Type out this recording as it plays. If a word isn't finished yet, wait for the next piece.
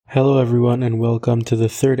Hello everyone and welcome to the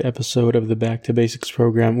third episode of the Back to Basics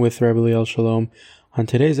program with Rabbi Liel Shalom. On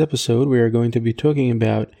today's episode we are going to be talking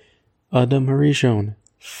about Adam Harishon,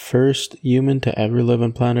 first human to ever live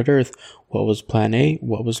on planet Earth. What was plan A?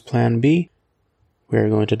 What was plan B? We are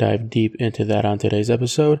going to dive deep into that on today's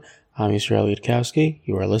episode. I'm Yisrael Yudkowsky.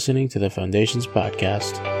 You are listening to the Foundations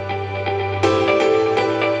Podcast.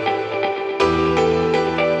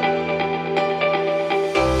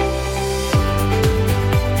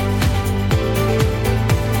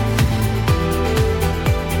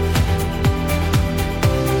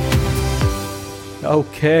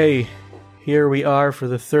 Okay, here we are for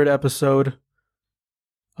the third episode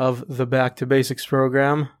of the Back to Basics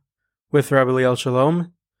program with Rabbi Liel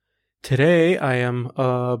Shalom. Today I am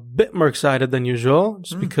a bit more excited than usual,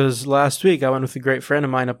 just because last week I went with a great friend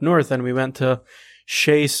of mine up north and we went to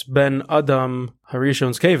Shais ben Adam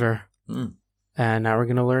Harishon's caver. And now we're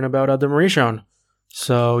going to learn about Adam Harishon.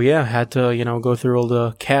 So yeah, had to, go through all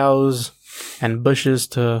the cows and bushes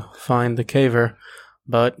to find the caver,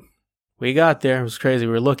 but we got there. It was crazy.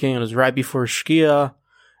 We were looking. It was right before Shkia,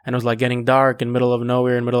 and it was like getting dark in the middle of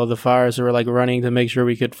nowhere, in the middle of the fire. So we were like running to make sure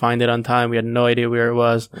we could find it on time. We had no idea where it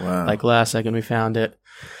was. Wow. Like last second we found it.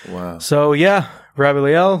 Wow. So yeah, Rabbi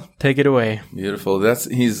Liel, take it away. Beautiful.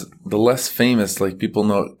 He's the less famous. Like people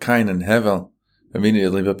know Cain and Hevel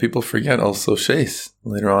immediately, but people forget also Shais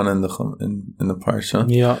later on in the parsha.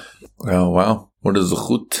 Yeah. Oh wow. What is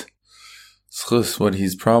Zechut? What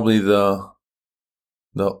he's probably the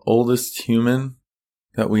oldest human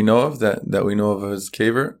that we know of, that we know of as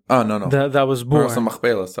caver. Oh, no. That was born.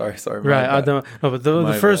 Sorry. Right. Adam, but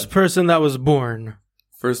the first person that was born.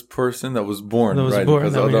 First person that was born. That was right, born.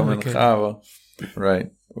 Because Adam and Chava,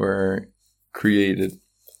 right, were created.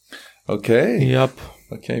 Okay. Yep.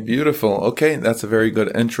 Okay, beautiful. Okay, that's a very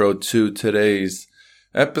good intro to today's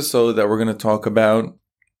episode that we're going to talk about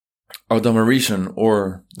Adam Harishon,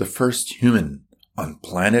 or the first human on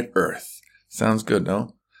planet Earth. Sounds good,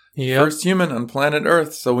 no? Yep. First human on planet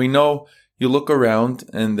Earth. So we know you look around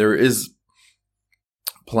and there is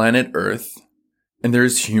planet Earth and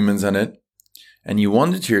there's humans on it. And you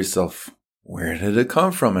wonder to yourself, where did it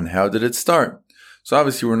come from and how did it start? So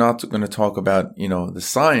obviously we're not going to talk about, the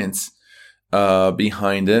science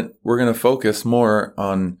behind it. We're going to focus more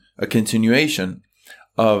on a continuation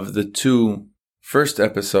of the two first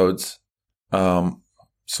episodes.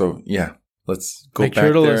 So yeah. Let's go Make back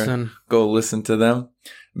sure to there, listen. Go listen to them.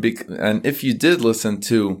 And if you did listen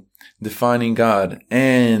to Defining God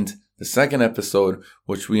and the second episode,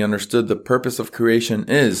 which we understood the purpose of creation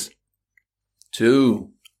is to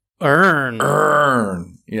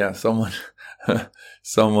earn. Yeah, someone.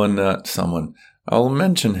 I'll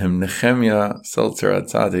mention him, Nehemiah Seltzer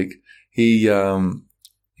Atzadik. He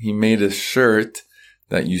made a shirt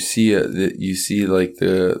that you see like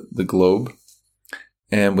the globe.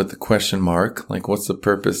 And with the question mark, like what's the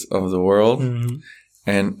purpose of the world? Mm-hmm.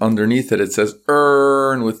 And underneath it says,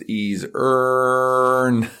 earn with ease,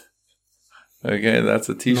 earn. Okay, that's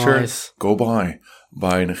a t-shirt. Nice. Go by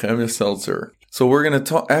Nehemiah Seltzer. So we're going to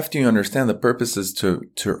talk, after you understand the purposes to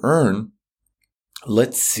earn,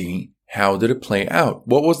 let's see, how did it play out?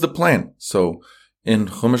 What was the plan? So in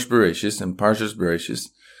Chumash Bereshis, in Parshas Bereshis,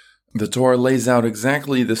 the Torah lays out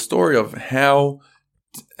exactly the story of how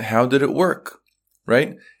did it work?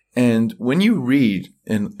 Right? And when you read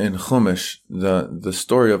in Chumash the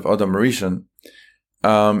story of Adam Harishon,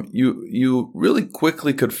 you really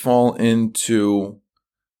quickly could fall into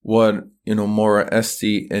what Mora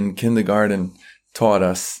Esti in kindergarten taught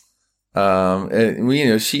us.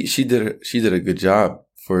 She did a good job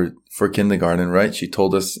for kindergarten, right? She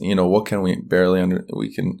told us, what can we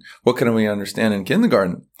understand in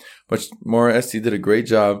kindergarten? But Mora Esti did a great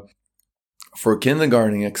job for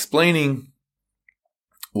kindergarten explaining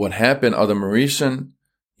what happened. Adam Harishon,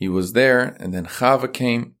 he was there, and then Chava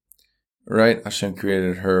came, right? Hashem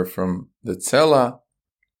created her from the tzela,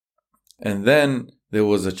 and then there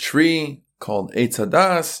was a tree called Eitz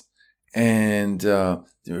Hadas, and there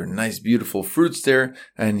were nice, beautiful fruits there,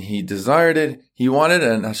 and he desired it, he wanted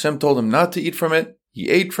it, and Hashem told him not to eat from it. He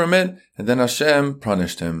ate from it, and then Hashem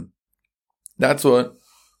punished him. That's what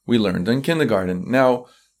we learned in kindergarten. Now,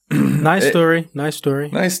 Nice story.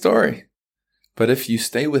 But if you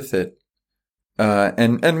stay with it,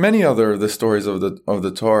 and many other of the stories of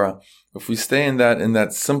the Torah, if we stay in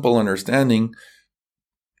that simple understanding,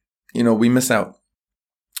 we miss out.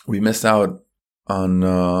 We miss out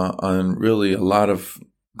on really a lot of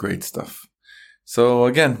great stuff. So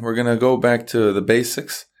again, we're gonna go back to the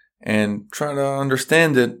basics and try to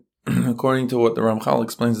understand it according to what the Ramchal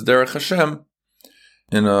explains Derech Hashem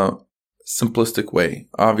in a simplistic way.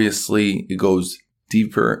 Obviously, it goes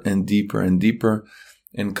deeper and deeper and deeper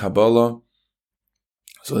in Kabbalah.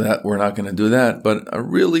 So that we're not going to do that. But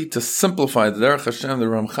really to simplify the Derech Hashem, the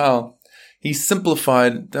Ramchal, he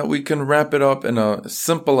simplified that we can wrap it up in a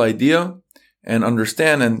simple idea and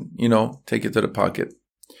understand and, take it to the pocket.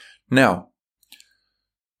 Now,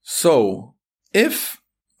 so if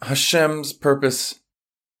Hashem's purpose,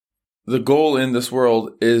 the goal in this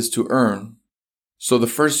world is to earn, so the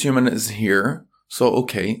first human is here. So,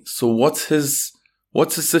 okay, so what's his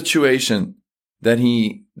situation that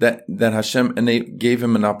Hashem gave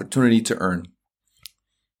him an opportunity to earn?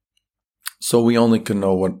 So we only can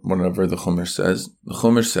know whatever the Chumash says. The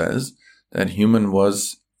Chumash says that human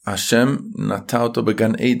was Hashem natauto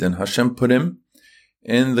began Eden. Hashem put him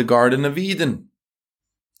in the Garden of Eden.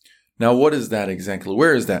 Now, what is that exactly?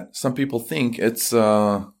 Where is that? Some people think it's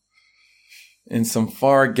in some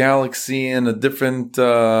far galaxy in a different,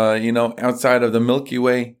 outside of the Milky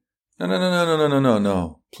Way.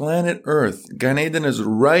 No. Planet Earth. Gan Eden is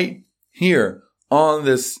right here on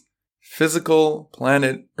this physical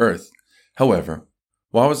planet Earth. However,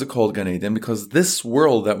 why was it called Gan Eden? Because this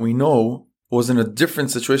world that we know was in a different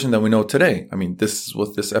situation than we know today. I mean, this is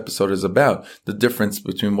what this episode is about. The difference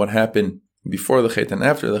between what happened before the Chet and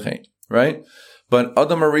after the Chet, right? But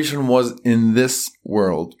Adam HaRishon was in this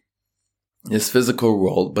world, this physical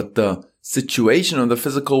world, but the situation of the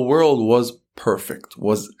physical world was perfect,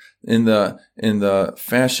 was in the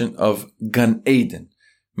fashion of Gan Eden.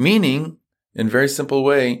 Meaning, in a very simple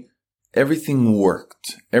way, everything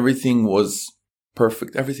worked. Everything was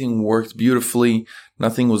perfect. Everything worked beautifully.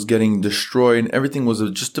 Nothing was getting destroyed. Everything was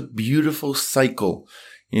just a beautiful cycle,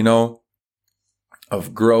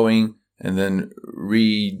 of growing and then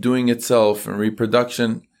redoing itself and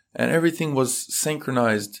reproduction. And everything was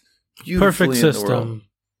synchronized beautifully. Perfect system. In the world.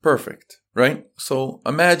 Perfect, right? So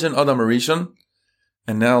imagine Adam HaRishon.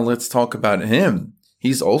 And now let's talk about him.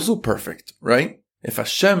 He's also perfect, right? If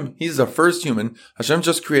Hashem, he's the first human, Hashem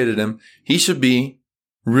just created him, he should be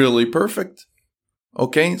really perfect.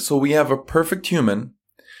 Okay, so we have a perfect human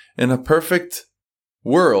in a perfect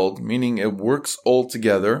world, meaning it works all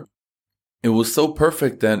together. It was so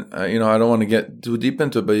perfect that, I don't want to get too deep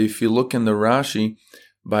into it, but if you look in the Rashi,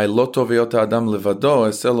 by Lo tov heyot ha'adam levado,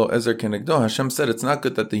 eselo ezer kenegdo, Hashem said it's not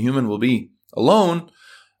good that the human will be alone.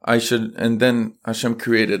 And then Hashem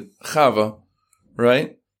created Chava,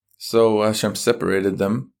 right? So Hashem separated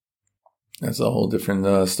them. That's a whole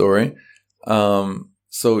different story.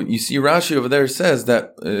 So you see Rashi over there says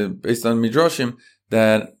that, based on Midrashim,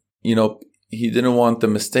 that, he didn't want the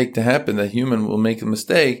mistake to happen, that human will make a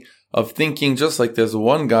mistake of thinking just like there's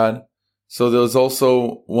one God, so there's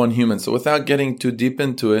also one human. So without getting too deep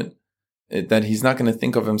into it, that he's not going to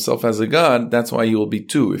think of himself as a God, that's why he will be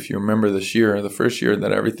two. If you remember the first year,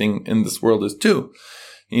 that everything in this world is two.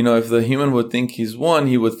 If the human would think he's one,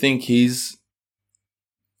 he would think he's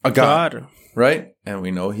a God. Right? And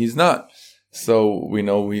we know he's not. So we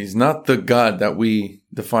know he's not the God that we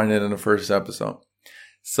defined it in the first episode.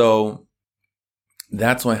 So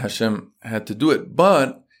that's why Hashem had to do it.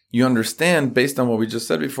 But you understand, based on what we just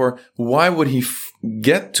said before, why would he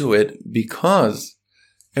get to it? Because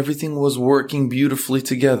everything was working beautifully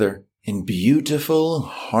together in beautiful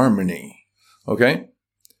harmony. Okay?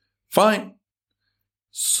 Fine.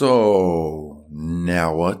 So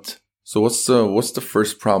now what? So what's the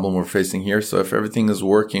first problem we're facing here? So if everything is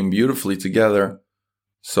working beautifully together,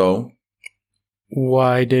 so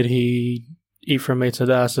why did he eat from Eitz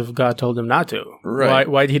Hadas if God told him not to? Right.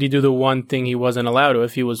 Why did he do the one thing he wasn't allowed to?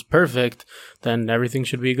 If he was perfect, then everything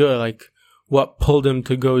should be good. Like, what pulled him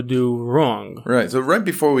to go do wrong? Right. So right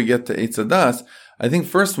before we get to Eitz Hadas, I think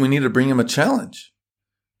first we need to bring him a challenge.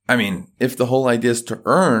 I mean, if the whole idea is to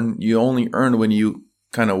earn, you only earn when you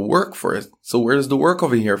kind of work for it. So where's the work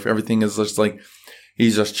over here if everything is just like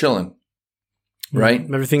he's just chilling? Right?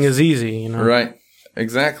 Everything is easy, Right.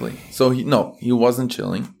 Exactly. So he wasn't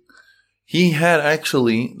chilling. He had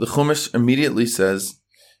actually, the Chumash immediately says,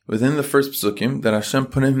 within the first psukim, that Hashem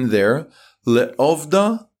put him there,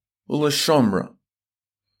 le'ovda u'leshomra.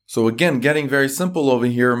 So again, getting very simple over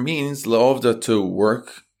here means le'ovda, to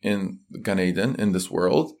work in Gan Eden, in this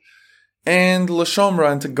world, and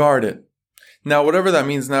l'shomra, and to guard it. Now, whatever that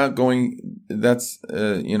means, not going, that's,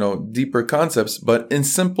 deeper concepts, but in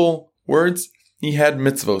simple words, he had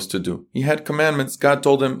mitzvos to do. He had commandments. God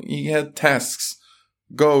told him he had tasks.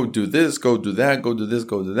 Go do this, go do that, go do this,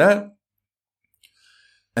 go do that.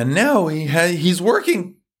 And now he's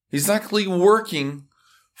working. He's actually working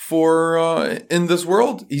for, in this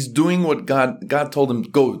world. He's doing what God told him,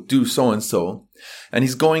 go do so and so. And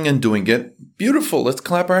he's going and doing it. Beautiful. Let's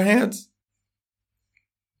clap our hands.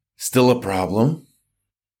 Still a problem.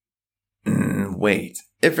 wait,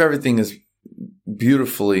 if everything is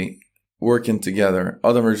beautifully working together,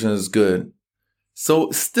 Adam Rishon is good.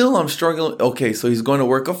 So still I'm struggling. Okay, so he's going to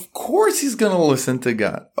work. Of course he's going to listen to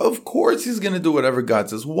God. Of course he's going to do whatever God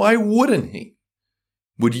says. Why wouldn't he?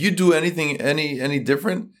 Would you do anything any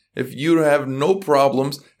different? If you have no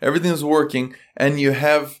problems, everything's working, and you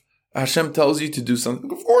have Hashem tells you to do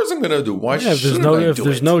something, of course I'm going to do. Why shouldn't I do it? If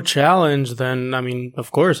there's no challenge, then,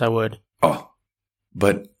 of course I would. Oh,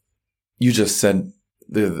 but you just said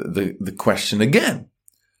the question again.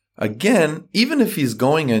 Again, even if he's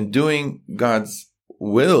going and doing God's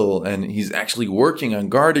will, and he's actually working on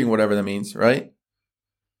guarding, whatever that means, right?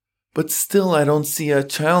 But still, I don't see a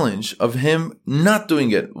challenge of him not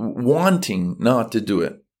doing it, wanting not to do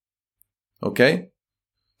it. Okay?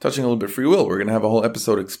 Touching a little bit free will. We're going to have a whole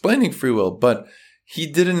episode explaining free will, but he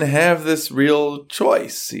didn't have this real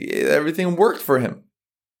choice. Everything worked for him.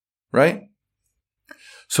 Right?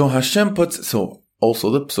 So Hashem also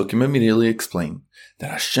the Psukim immediately explain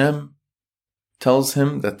that Hashem tells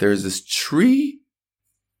him that there's this tree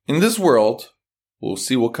in this world, we'll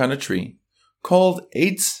see what kind of tree, called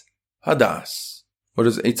Eitz Hadas. What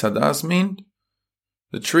does Eitz Hadas mean?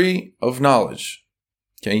 The tree of knowledge.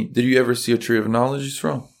 Okay, did you ever see a tree of knowledge,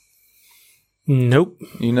 Yisrael? Nope.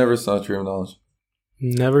 You never saw a tree of knowledge?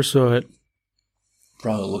 Never saw it.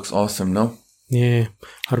 Probably looks awesome, no? Yeah,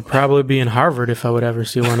 I'd probably be in Harvard if I would ever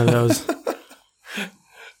see one of those.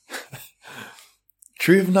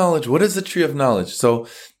 Tree of knowledge. What is the tree of knowledge? So,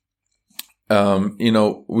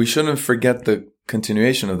 we shouldn't forget the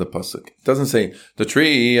continuation of the pasuk. It doesn't say the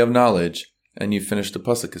tree of knowledge and you finish the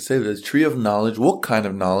pasuk. It says the tree of knowledge. What kind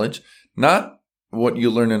of knowledge? Not what you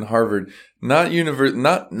learn in Harvard.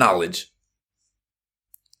 Not knowledge.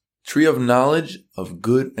 Tree of knowledge of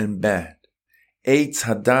good and bad. Eitz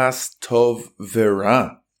Hadas Tov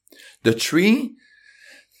Vera. The tree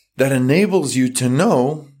that enables you to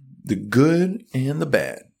know the good and the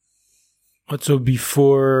bad. So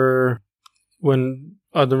before, when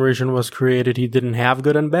Adam Rishon was created, he didn't have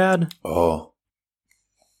good and bad? Oh,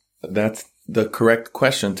 that's the correct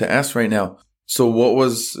question to ask right now. So what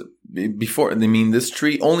was before? This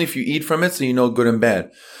tree, only if you eat from it, so you know good and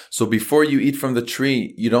bad. So before you eat from the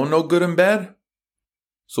tree, you don't know good and bad?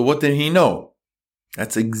 So what did he know?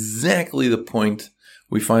 That's exactly the point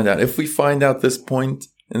we find out. If we find out this point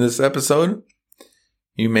in this episode,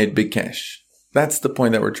 you made big cash. That's the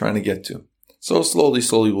point that we're trying to get to. So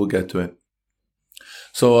slowly we'll get to it.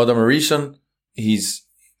 So Adam Rishon,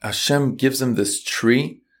 Hashem gives him this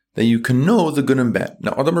tree that you can know the good and bad.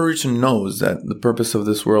 Now Adam Rishon knows that the purpose of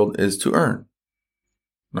this world is to earn.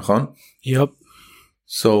 Nachon? Yep.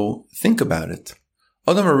 So think about it.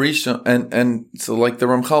 Adam Rishon, and so like the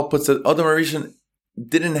Ramchal puts it, Adam Rishon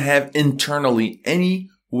didn't have internally any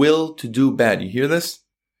will to do bad. You hear this?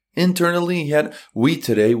 Internally,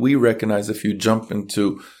 we recognize if you jump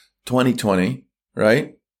into 2020,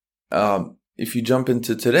 right? If you jump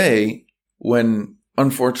into today, when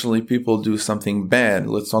unfortunately people do something bad,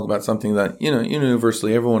 let's talk about something that,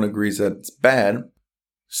 universally everyone agrees that it's bad.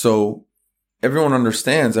 So everyone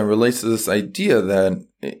understands and relates to this idea that,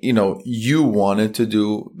 you wanted to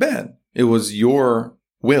do bad. It was your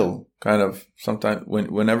will, kind of. Sometimes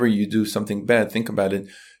whenever you do something bad, think about it.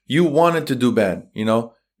 You wanted to do bad,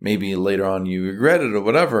 Maybe later on you regret it or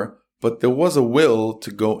whatever, but there was a will to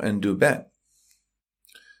go and do bad.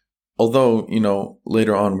 Although,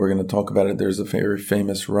 later on we're going to talk about it. There's a very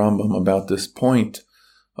famous Rambam about this point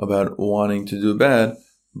about wanting to do bad.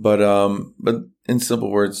 But in simple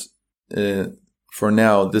words, for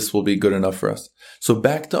now, this will be good enough for us. So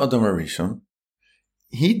back to Adam Rishon.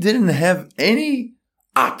 He didn't have any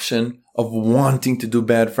option of wanting to do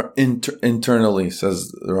bad internally, says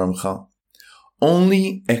the Ramchal.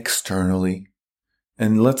 Only externally.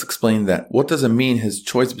 And let's explain that. What does it mean his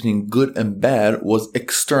choice between good and bad was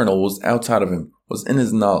external, was outside of him, was in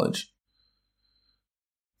his knowledge?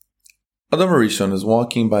 Adam Rishon is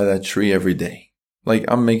walking by that tree every day. Like,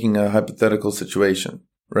 I'm making a hypothetical situation,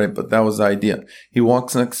 right? But that was the idea. He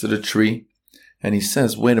walks next to the tree and he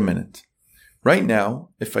says, wait a minute. Right now,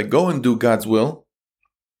 if I go and do God's will,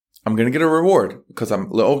 I'm going to get a reward because I'm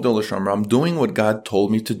doing what God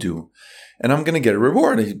told me to do. And I'm going to get a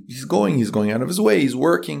reward. He's going out of his way. He's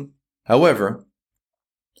working. However,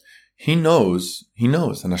 he knows,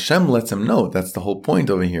 and Hashem lets him know. That's the whole point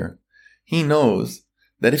over here. He knows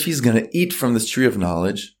that if he's going to eat from this tree of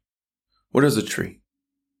knowledge, what is a tree?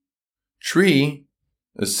 Tree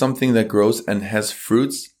is something that grows and has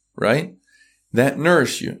fruits, right? That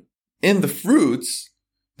nourish you. In the fruits,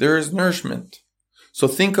 there is nourishment. So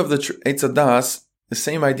think of the Eitz Hadas, the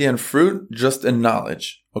same idea in fruit, just in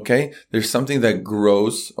knowledge. Okay? There's something that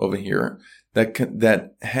grows over here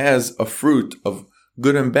that has a fruit of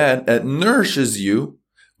good and bad that nourishes you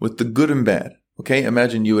with the good and bad. Okay,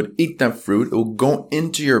 imagine you would eat that fruit. It will go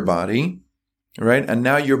into your body, right? And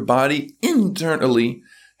now your body internally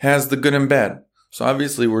has the good and bad. So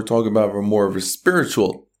obviously we're talking about more of a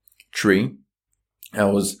spiritual tree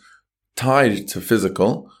that was tied to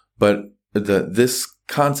physical, but this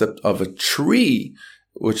concept of a tree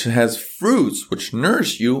which has fruits which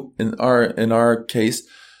nourish you, in our case,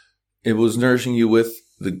 it was nourishing you with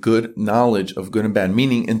the good knowledge of good and bad,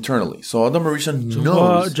 meaning internally. So Adam Rishon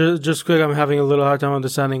knows. Just quick, I'm having a little hard time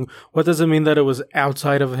understanding. What does it mean that it was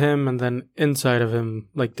outside of him and then inside of him?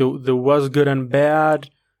 Like there was good and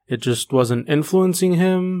bad. It just wasn't influencing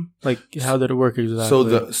him. Like how did it work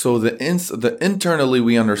exactly? So the internally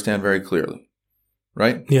we understand very clearly,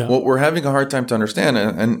 right? Yeah. What we're having a hard time to understand,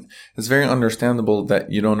 and it's very understandable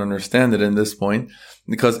that you don't understand it in this point,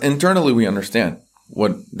 because internally we understand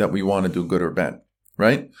that we want to do good or bad.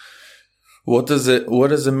 Right? What does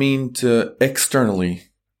it mean to externally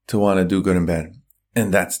to want to do good and bad?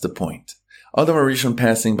 And that's the point. Adam Rishon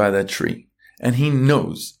passing by that tree, and he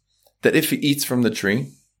knows that if he eats from the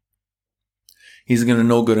tree, he's going to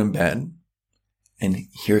know good and bad. And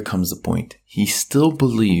here comes the point. He still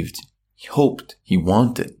believed, he hoped, he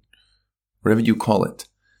wanted, whatever you call it,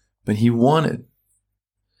 but he wanted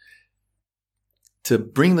to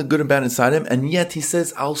bring the good and bad inside him, and yet he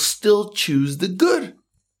says, I'll still choose the good.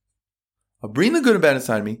 I'll bring the good and bad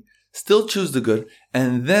inside me, still choose the good,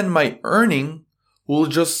 and then my earning will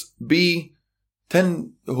just be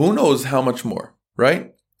 10, who knows how much more,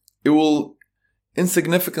 right? It will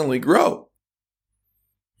insignificantly grow.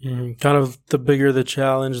 Kind of the bigger the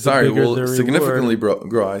challenge, the bigger the reward. Significantly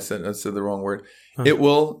grow. I said the wrong word. Huh. It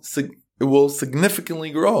will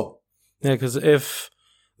significantly grow. Yeah, because if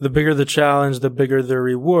the bigger the challenge, the bigger the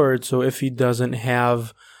reward. So if he doesn't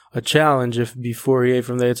have a challenge, if before he ate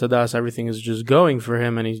from the Eitz Hadas, everything is just going for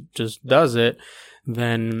him and he just does it,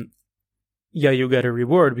 then yeah, you get a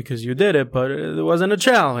reward because you did it, but it wasn't a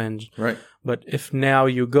challenge. Right. But if now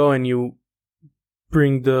you go and you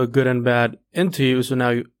bring the good and bad into you, so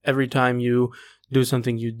now every time you do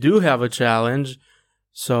something, you do have a challenge.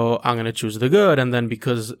 So I'm going to choose the good. And then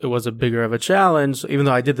because it was a bigger of a challenge, even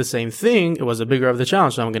though I did the same thing, it was a bigger of the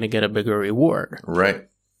challenge. So I'm going to get a bigger reward. Right.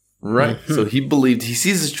 Right. Mm-hmm. So he believed, he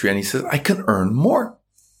sees this tree and he says, I can earn more.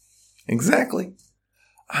 Exactly.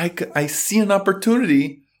 I see an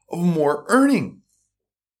opportunity of more earning.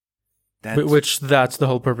 Which that's the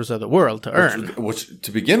whole purpose of the world, to earn. Which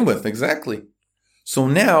to begin with, exactly. So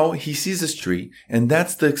now he sees this tree, and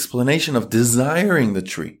that's the explanation of desiring the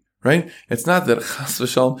tree. Right? It's not that chas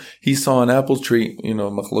v'shalom, he saw an apple tree,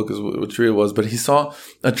 machlok is what tree it was, but he saw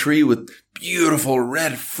a tree with beautiful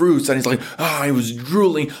red fruits, and he's like, I was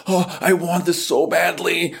drooling. I want this so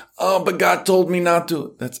badly. But God told me not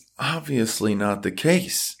to. That's obviously not the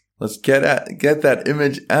case. Let's get that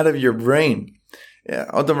image out of your brain.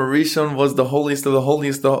 Yeah, Adam Rishon was the holiest of the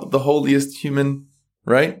holiest, the holiest human,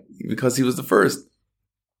 right? Because he was the first.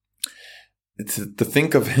 To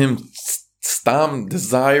think of him Stam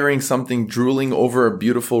desiring something, drooling over a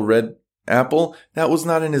beautiful red apple, that was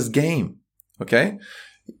not in his game. Okay?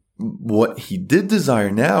 What he did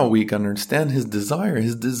desire, now we can understand his desire.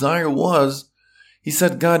 His desire was, he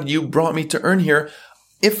said, God, you brought me to earn here.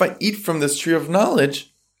 If I eat from this tree of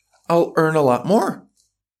knowledge, I'll earn a lot more.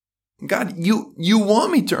 God, you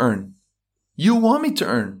want me to earn. You want me to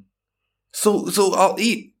earn. So I'll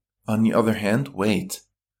eat. On the other hand, wait.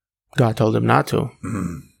 God told him not to.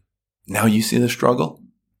 Now you see the struggle?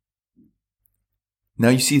 Now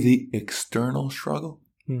you see the external struggle?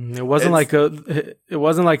 It wasn't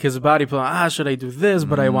like his body plan, should I do this,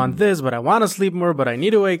 but I want this, but I want to sleep more, but I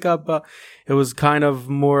need to wake up. It was kind of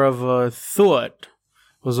more of a thought.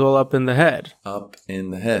 It was all up in the head. Up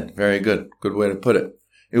in the head. Very good. Good way to put it.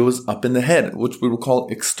 It was up in the head, which we would call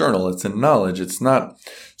external. It's in knowledge. It's not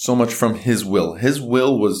so much from his will. His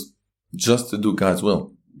will was just to do God's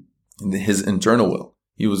will. His internal will.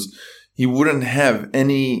 He wouldn't have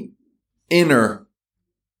any inner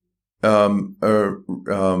will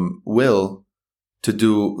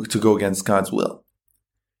to go against God's will.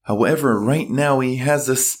 However, right now he has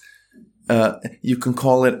this, you can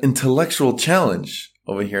call it intellectual challenge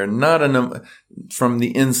over here, not from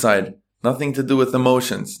the inside, nothing to do with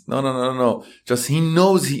emotions. No. Just he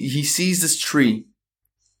knows, he sees this tree.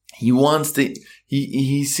 He wants to,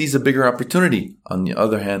 he sees a bigger opportunity. On the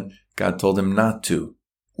other hand, God told him not to.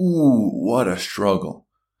 Ooh, what a struggle.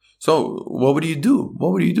 So what would you do?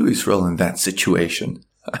 What would you do, Israel, in that situation?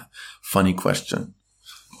 Funny question.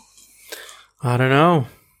 I don't know.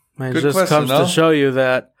 It just comes to show you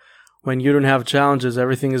that when you don't have challenges,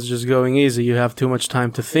 everything is just going easy. You have too much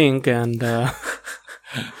time to think, and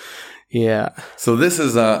yeah. So this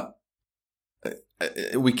is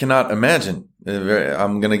we cannot imagine.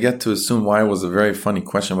 I'm going to get to it soon why it was a very funny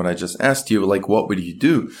question what I just asked you. Like, what would you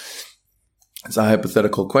do? It's a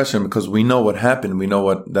hypothetical question because we know what happened. We know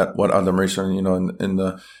what Adam Rishon, in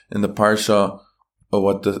the parsha, or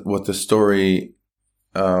what the story,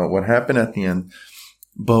 what happened at the end.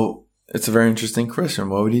 But it's a very interesting question.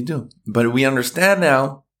 What would he do? But we understand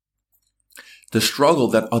now the struggle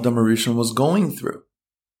that Adam Rishon was going through.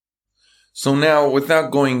 So now,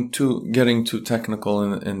 without getting too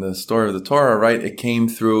technical in the story of the Torah, right? It came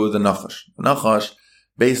through the Nachash. Nachash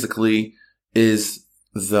basically is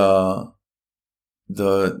the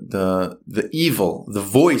evil, the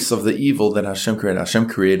voice of the evil that Hashem created. Hashem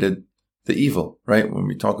created the evil, right? When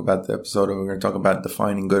we talk about the episode, we're going to talk about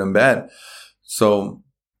defining good and bad. So,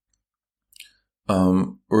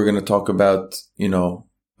 we're going to talk about,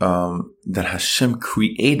 that Hashem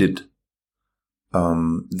created,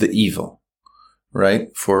 the evil,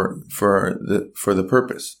 right? For the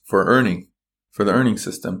purpose, for the earning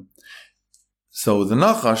system. So the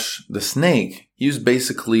Nachash, the snake, used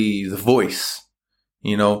basically the voice,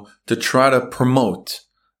 to try to promote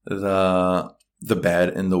the bad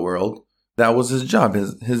in the world. That was his job.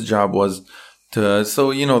 His job was to,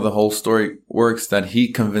 so, the whole story works that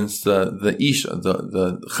he convinced the Isha,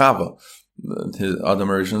 the Chava, his Adam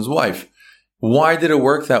Rishon's wife. Why did it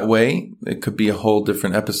work that way? It could be a whole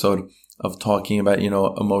different episode of talking about,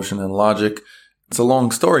 emotion and logic. It's a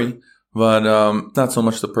long story, but not so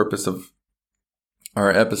much the purpose of our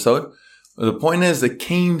episode. The point is, it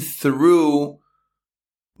came through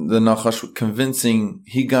the Nachash convincing,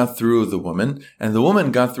 he got through the woman, and the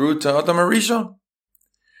woman got through to Adam Rishon.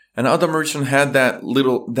 And Adam Rishon had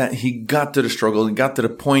that he got to the struggle, he got to the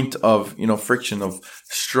point of, friction, of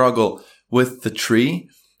struggle with the tree,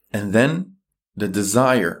 and then the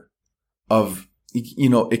desire of,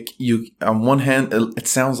 on one hand, it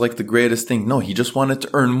sounds like the greatest thing. No, he just wanted to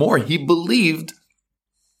earn more. He believed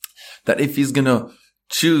that if he's going to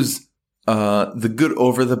choose the good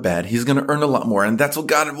over the bad, he's going to earn a lot more. And that's what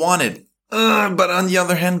God wanted. But on the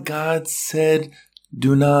other hand, God said,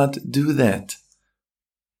 do not do that.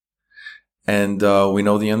 And we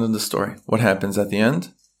know the end of the story. What happens at the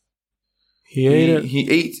end? He ate it. He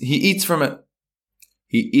eats from it.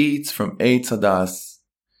 He eats from Eitz Hadas.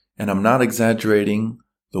 And I'm not exaggerating.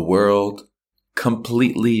 The world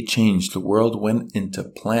completely changed. The world went into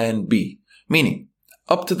plan B. Meaning,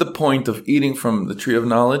 up to the point of eating from the tree of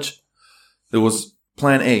knowledge, there was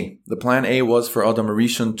plan A. The plan A was for Adam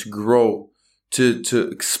Rishon to grow, to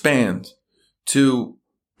expand, to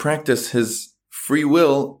practice his free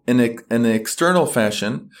will in an external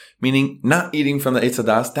fashion, meaning not eating from the Eitz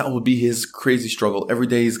Hadas. That will be his crazy struggle. Every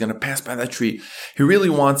day he's going to pass by that tree. He really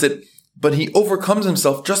wants it, but he overcomes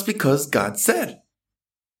himself just because God said.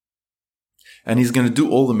 And he's going to do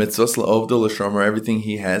all the mitzvahs, la'ovda, l'shomer, everything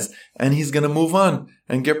he has, and he's going to move on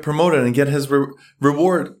and get promoted and get his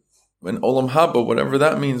reward. In Olam Haba, whatever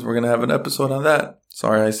that means, we're going to have an episode on that.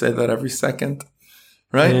 Sorry, I say that every second.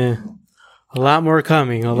 Right? Yeah. A lot more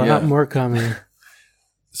coming. A lot more coming.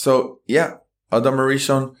 So, Adam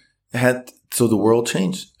Rishon so the world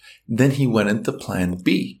changed. Then he went into plan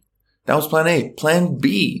B. That was plan A. Plan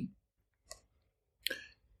B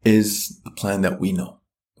is the plan that we know.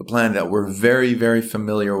 The plan that we're very, very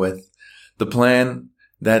familiar with. The plan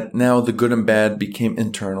that now the good and bad became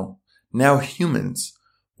internal. Now humans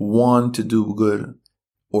want to do good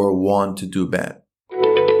or want to do bad.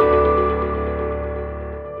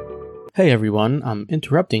 Hey everyone, I'm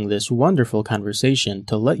interrupting this wonderful conversation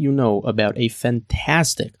to let you know about a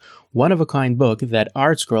fantastic, one-of-a-kind book that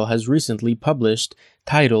ArtScroll has recently published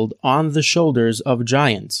titled On the Shoulders of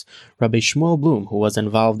Giants. Rabbi Shmuel Bloom, who was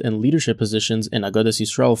involved in leadership positions in Agudas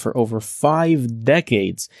Yisrael for over 5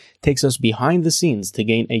 decades, takes us behind the scenes to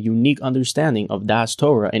gain a unique understanding of Das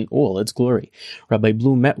Torah in all its glory. Rabbi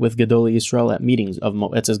Bloom met with Gedolei Yisrael at meetings of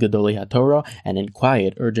Moetzes Gedolei HaTorah and in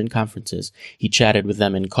quiet, urgent conferences. He chatted with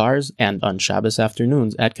them in cars and on Shabbos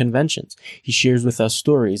afternoons at conventions. He shares with us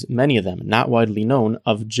stories, many of them not widely known,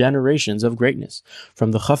 of generations of greatness.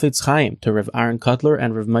 From the Chafetz Chaim to Rav Aaron Kotler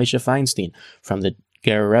and Rav Moshe Feinstein, from the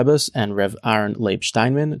Ger Rebus and Rev Aaron Leib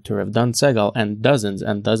Steinman to Rev Dan Segal and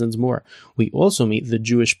dozens more. We also meet the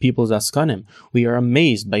Jewish people's Askanim. We are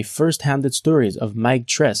amazed by first-handed stories of Mike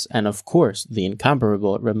Tress and, of course, the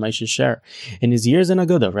incomparable Reb Moshe Sher. In his years in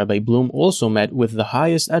Aguda, Rabbi Bloom also met with the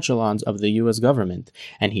highest echelons of the U.S. government,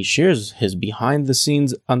 and he shares his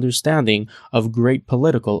behind-the-scenes understanding of great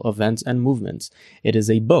political events and movements. It is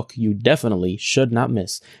a book you definitely should not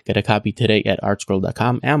miss. Get a copy today at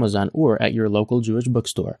artscroll.com, Amazon, or at your local Jewish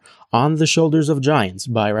bookstore. On the Shoulders of Giants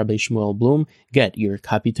by Rabbi Shmuel Bloom. Get your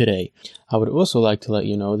copy today. I would also like to let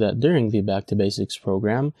you know that during the Back to Basics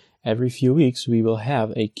program, every few weeks we will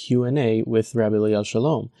have a Q&A with Rabbi Liel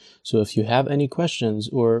Shalom. So if you have any questions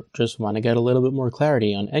or just want to get a little bit more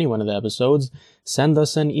clarity on any one of the episodes, send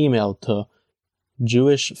us an email to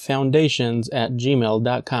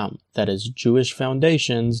jewishfoundations@gmail.com. That is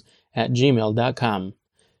jewishfoundations@gmail.com.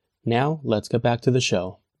 Now, let's get back to the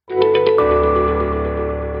show.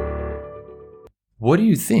 What do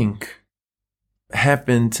you think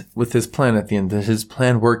happened with his plan at the end? Did his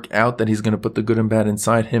plan work out that he's going to put the good and bad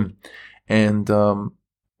inside him and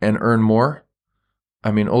earn more?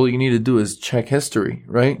 I mean, all you need to do is check history,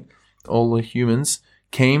 right? All the humans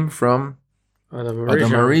came from Adam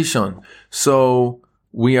Harishon. So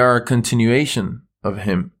we are a continuation of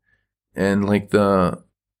him. And like the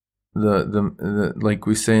like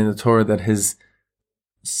we say in the Torah, that his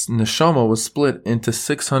neshama was split into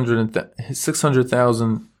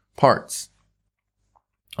 600,000 parts.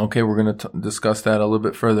 Okay, we're going to discuss that a little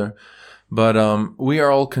bit further, but we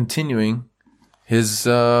are all continuing his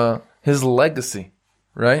legacy,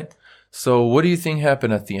 right? So, what do you think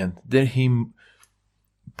happened at the end? Did he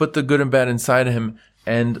put the good and bad inside of him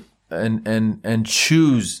and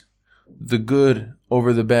choose the good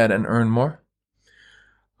over the bad and earn more?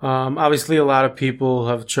 Obviously, a lot of people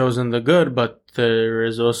have chosen the good, but there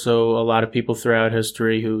is also a lot of people throughout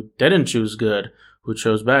history who didn't choose good, who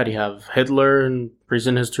chose bad. You have Hitler in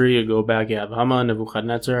recent history. You go back, you have Haman,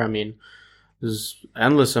 Nebuchadnezzar. I mean, there's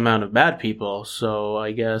endless amount of bad people. So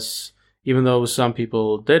I guess even though some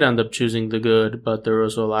people did end up choosing the good, but there were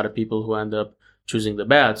also a lot of people who end up choosing the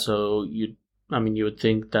bad. So you would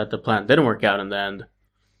think that the plan didn't work out in the end.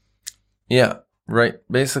 Yeah, right.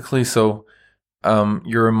 Basically, so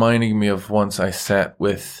you're reminding me of once I sat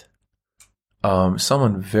with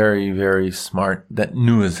someone very, very smart that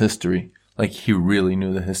knew his history. Like, he really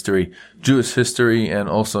knew the history, Jewish history, and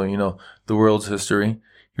also, the world's history.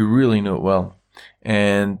 He really knew it well.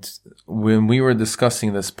 And when we were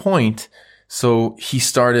discussing this point, so he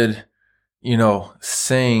started,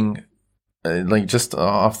 saying, like, just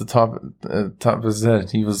off the top of his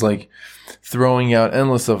head, he was like throwing out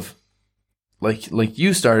endless of, like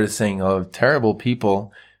you started saying, of terrible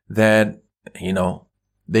people that,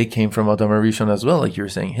 they came from Adam Harishon as well, like you were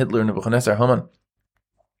saying, Hitler, Nebuchadnezzar, Haman.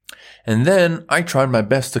 And then I tried my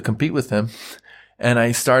best to compete with him, and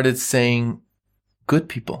I started saying good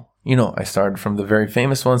people. I started from the very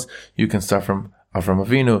famous ones. You can start from Avram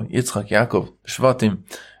Avinu, Yitzchak, Yaakov, Shvatim,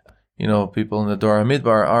 people in the Dor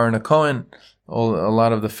HaMidbar, Aaron HaKohen, a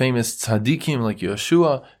lot of the famous tzaddikim like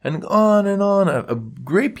Yeshua, and on.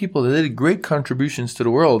 Great people that did great contributions to the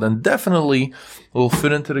world, and definitely will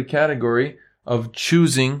fit into the category of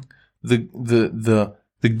choosing the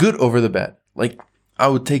good over the bad. Like, I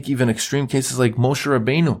would take even extreme cases like Moshe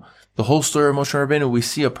Rabbeinu. The whole story of Moshe Rabbeinu, we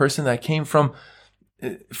see a person that came from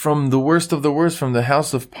the worst of the worst, from the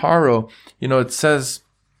house of Paro. It says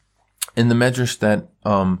in the Medrash that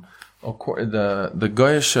the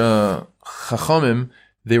Goyish Chachamim,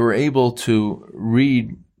 they were able to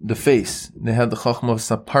read the face. They had the Chacham of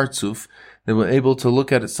Sapartzuf. They were able to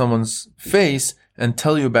look at someone's face and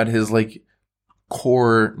tell you about his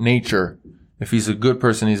core nature. If he's a good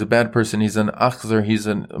person, he's a bad person, he's an achzer, he's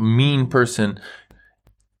a mean person.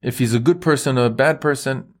 If he's a good person or a bad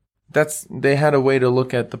person, they had a way to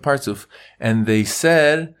look at the partzuf. And they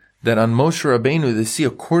said that on Moshe Rabbeinu, they see,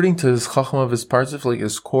 according to his chacham of his partzuf, like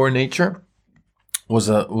his core nature, was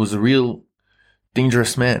a real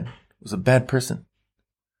dangerous man, was a bad person.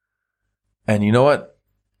 And you know what?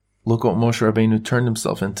 Look what Moshe Rabbeinu turned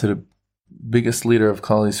himself into, the biggest leader of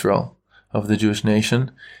Klal Yisrael, of the Jewish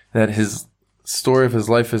nation. That his story of his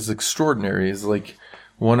life is extraordinary. It's like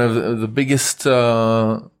one of the biggest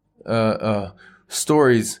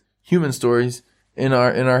stories, human stories in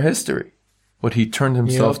our history. What he turned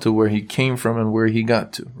himself to, where he came from and where he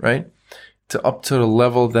got to, right? Up to the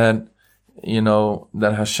level that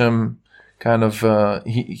that Hashem kind of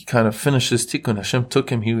he kind of finished his tikkun. Hashem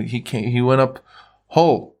took him. He went up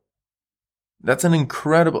whole. That's an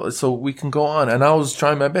incredible, so we can go on. And I was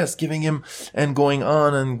trying my best, giving him and going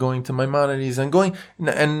on and going to Maimonides and going,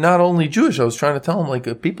 and not only Jewish, I was trying to tell him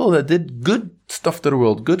like people that did good stuff to the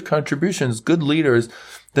world, good contributions, good leaders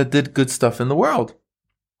that did good stuff in the world.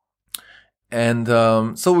 And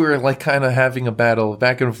so we were like kind of having a battle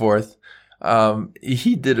back and forth.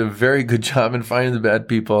 He did a very good job in finding the bad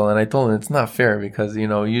people. And I told him it's not fair because,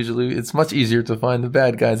 usually it's much easier to find the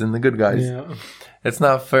bad guys than the good guys. Yeah. It's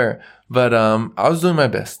not fair. But I was doing my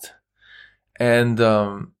best.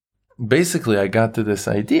 And basically I got to this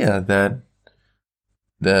idea that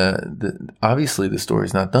obviously the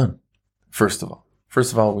story's not done. First of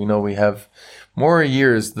all, we know we have more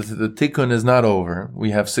years. The tikkun is not over.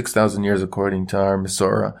 We have 6,000 years according to our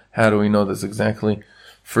Masorah. How do we know this exactly?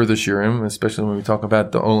 Further shirim, especially when we talk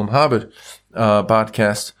about the Olam Habit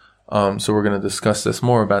podcast. So we're going to discuss this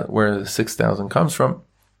more about where the 6,000 comes from.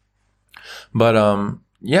 But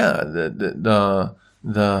yeah,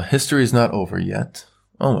 the history is not over yet.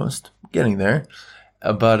 Almost getting there.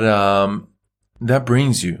 But that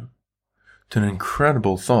brings you to an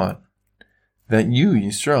incredible thought that you,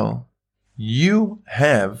 Yisrael, you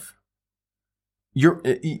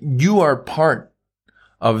are part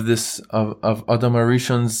of this of Adam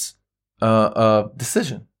HaRishon's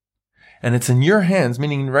decision, and it's in your hands.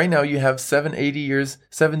 Meaning, right now you have 70, 80 years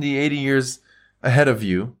ahead of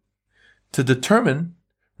you to determine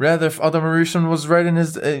rather if Adam HaRishon was right in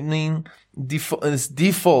his his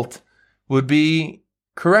default would be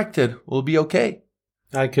corrected, will be okay.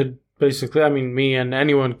 Me and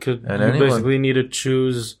anyone could basically need to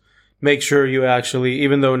choose, make sure you actually,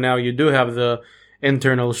 even though now you do have the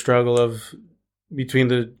internal struggle of between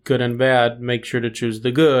the good and bad, make sure to choose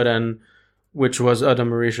the good, and which was Adam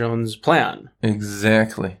HaRishon's plan.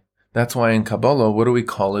 Exactly. That's why in Kabbalah, what do we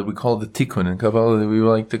call it? We call it the tikkun. In Kabbalah, we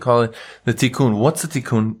like to call it the tikkun. What's the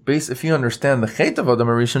tikkun? If you understand the chet of Adam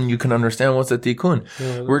HaRishon, you can understand what's the tikkun.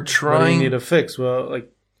 Yeah, we're trying. What do you need to fix? Well,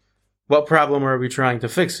 what problem are we trying to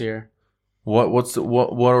fix here? What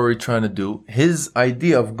are we trying to do? His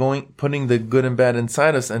idea of putting the good and bad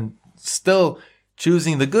inside us and still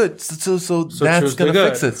choosing the good. So that's going to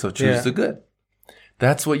fix it. So choose the good.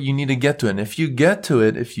 That's what you need to get to. And if you get to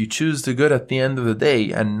it, if you choose the good at the end of the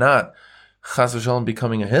day and not chas v'shalom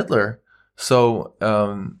becoming a Hitler, so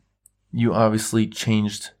you obviously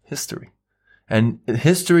changed history. And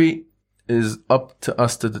history is up to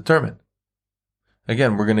us to determine.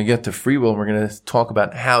 Again, we're going to get to free will. We're going to talk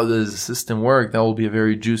about how does the system work. That will be a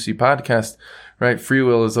very juicy podcast, right? Free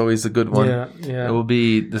will is always a good one. Yeah. It will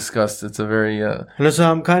be discussed. It's a very... And so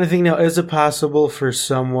I'm kind of thinking now, is it possible for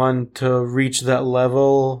someone to reach that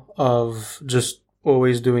level of just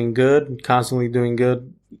always doing good, constantly doing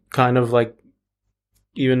good, kind of like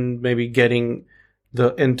even maybe getting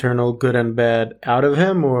the internal good and bad out of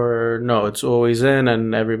him? Or no, it's always in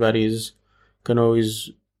and everybody's can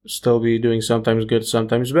always still be doing sometimes good,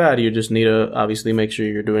 sometimes bad. You just need to obviously make sure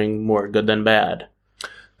you're doing more good than bad.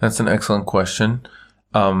 That's an excellent question.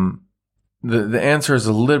 The answer is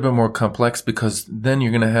a little bit more complex because then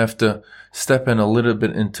you're going to have to step in a little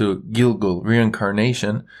bit into Gilgul,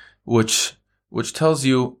 reincarnation, which tells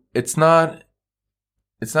you it's not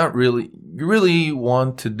really, you really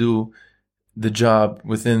want to do the job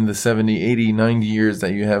within the 70, 80, 90 years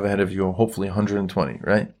that you have ahead of you, hopefully 120,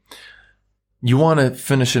 right? You want to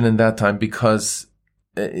finish it in that time because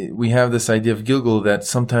we have this idea of Gilgul that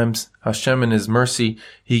sometimes Hashem in His mercy,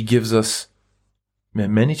 He gives us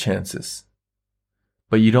many chances.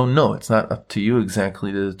 But you don't know. It's not up to you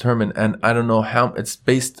exactly to determine. And I don't know how it's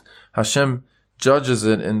based. Hashem judges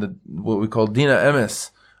it in what we call Dina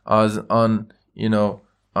Emes, on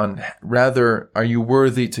rather, are you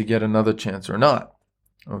worthy to get another chance or not?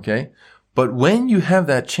 Okay? But when you have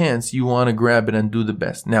that chance, you want to grab it and do the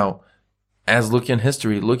best. Now, as look in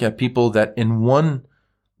history, look at people that in one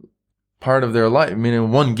part of their life,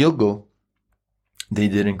 in one Gilgul, they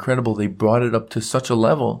did incredible. They brought it up to such a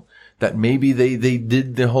level that maybe they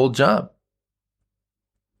did the whole job.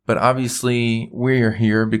 But obviously, we're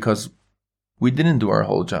here because we didn't do our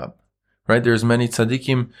whole job, right? There's many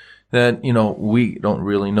tzaddikim that, we don't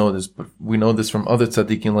really know this, but we know this from other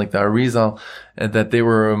tzaddikim like the Arizal, that they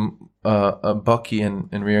were a Baki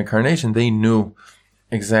in reincarnation. They knew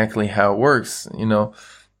exactly how it works, and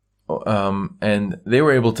they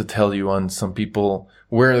were able to tell you on some people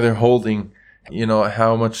where they're holding,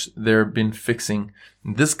 how much they've been fixing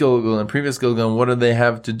this Gilgul and previous Gilgul and what do they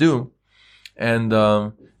have to do. And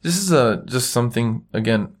this is just something,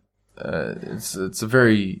 again, it's a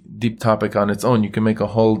very deep topic on its own. You can make a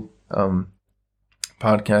whole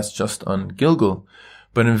podcast just on Gilgul.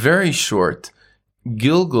 But in very short,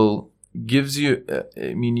 Gilgul gives you,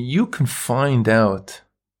 you can find out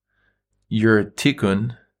your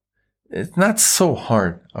tikkun. It's not so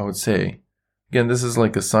hard, I would say. Again, this is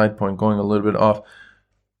like a side point going a little bit off.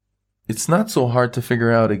 It's not so hard to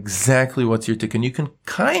figure out exactly what's your tikkun. You can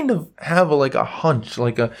kind of have a hunch,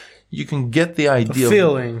 you can get the idea.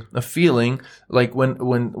 A feeling. Like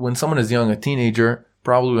when someone is young, a teenager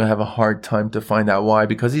probably will have a hard time to find out why,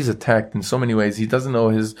 because he's attacked in so many ways. He doesn't know,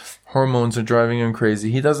 his hormones are driving him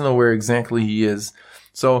crazy. He doesn't know where exactly he is.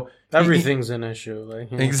 So everything's an issue.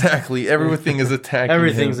 Exactly. Everything is attacking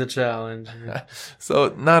Everything's him. a challenge.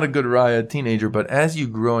 So not a good raya teenager, but as you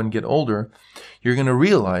grow and get older, you're going to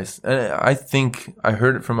realize, and I think I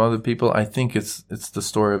heard it from other people. I think it's the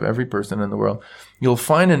story of every person in the world. You'll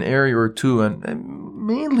find an area or two, and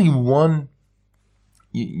mainly one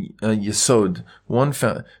yesod, one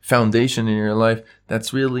foundation in your life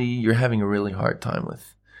that's really, you're having a really hard time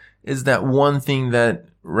with. Is that one thing, that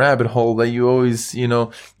rabbit hole that you always,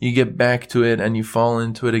 you get back to it and you fall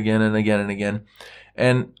into it again and again and again.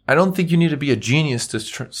 And I don't think you need to be a genius to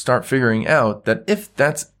start figuring out that if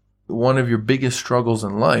that's one of your biggest struggles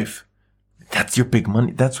in life, that's your big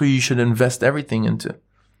money. That's where you should invest everything into.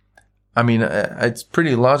 I mean, it's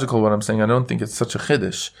pretty logical what I'm saying. I don't think it's such a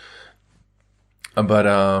chiddush. But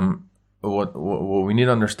what we need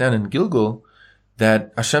to understand in Gilgul,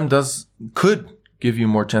 that Hashem could give you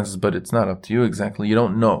more chances, but it's not up to you exactly. You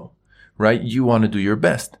don't know, right? You want to do your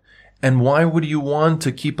best. And why would you want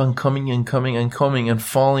to keep on coming and coming and coming and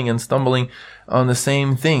falling and stumbling on the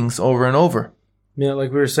same things over and over? Yeah,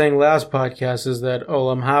 like we were saying last podcast, is that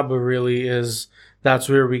Olam Haba really is, that's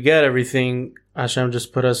where we get everything. Hashem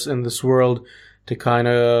just put us in this world to kind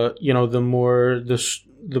of,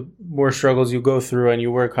 the more struggles you go through and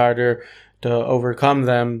you work harder to overcome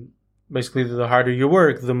them, basically the harder you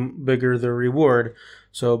work, the bigger the reward.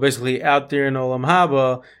 So basically out there in Olam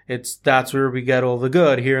Haba, that's where we get all the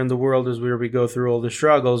good. Here in the world is where we go through all the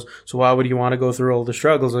struggles. So why would you want to go through all the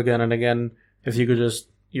struggles again and again if you could just,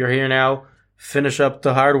 you're here now, finish up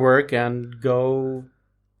the hard work and go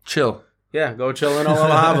chill. Yeah, go chill in Olam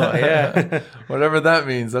Haba. Yeah. Whatever that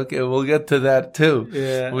means. Okay, we'll get to that too.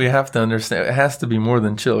 Yeah. We have to understand. It has to be more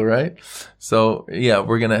than chill, right? So, yeah,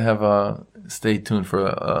 we're going to have stay tuned for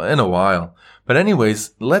in a while. But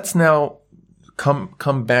anyways, let's now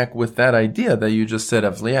come back with that idea that you just said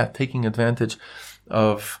of, taking advantage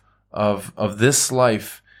of this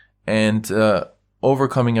life and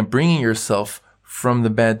overcoming and bringing yourself from the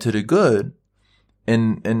bad to the good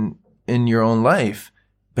in your own life.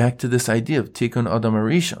 Back to this idea of Tikkun Adam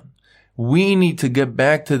Harishon. We need to get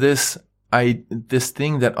back to this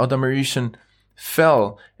thing that Adam Harishon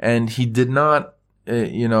fell and he did not,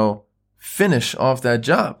 finish off that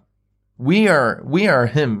job. We are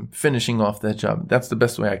him finishing off that job. That's the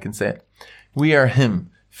best way I can say it. We are him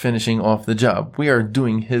finishing off the job. We are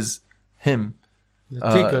doing him.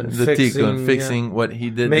 The tikkun, fixing what he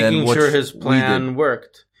did. Making sure his plan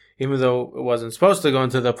worked. Even though it wasn't supposed to go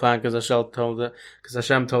into the plan because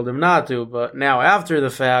Hashem told him not to. But now, after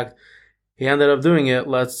the fact, he ended up doing it.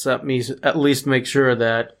 Let's at least make sure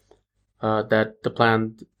that the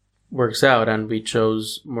plan works out, and we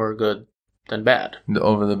chose more good than bad.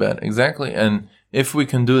 Over the bad, exactly. And if we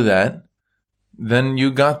can do that, then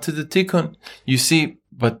you got to the tikkun. You see,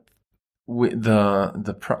 but we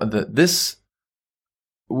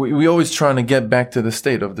always trying to get back to the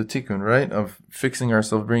state of the tikkun, right? Of fixing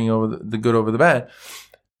ourselves, bringing over the good over the bad.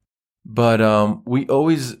 But we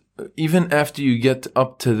always, even after you get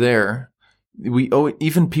up to there,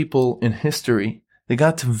 even people in history, they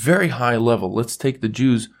got to very high level. Let's take the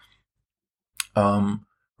Jews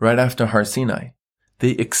right after Har Sinai.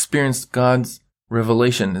 They experienced God's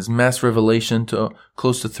revelation, his mass revelation to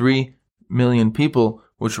close to 3 million people,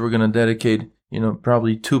 which we're going to dedicate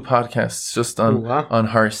probably 2 podcasts just on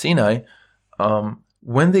Har Sinai.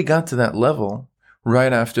 When they got to that level,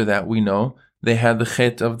 right after that, we know they had the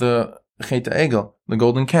chet egel, the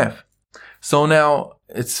golden calf. So now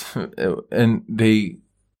and they,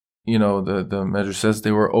 the measure says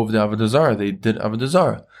they were over the Avodah Zarah. They did Avodah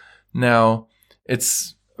Zarah. Now,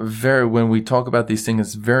 when we talk about these things,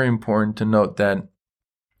 it's very important to note that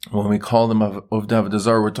when we call them of Avodah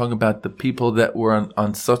Zarah, we're talking about the people that were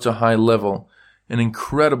on such a high level, an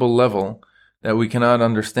incredible level that we cannot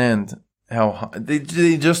understand how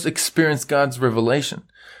they just experienced God's revelation.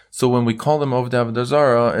 So when we call them of Avodah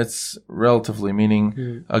Zarah, it's relatively,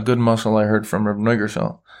 meaning a good mashal I heard from Reb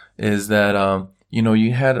Neugershal is that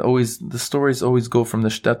you had always, the stories always go from the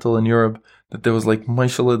shtetl in Europe, that there was like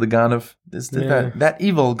Moshele the Ganav. That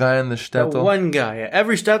evil guy in the shtetl. One guy.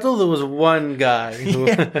 Every shtetl, there was one guy.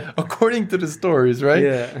 Yeah, according to the stories, right?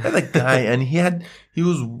 Yeah. That guy, and he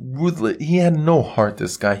was ruthless. He had no heart,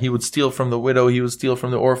 this guy. He would steal from the widow. He would steal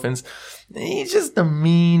from the orphans. He's just a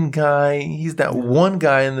mean guy. He's that one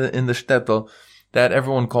guy in the shtetl that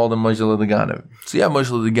everyone called him Moshele the Ganav. So yeah,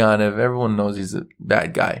 Moshele the Ganav, everyone knows he's a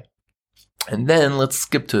bad guy. And then let's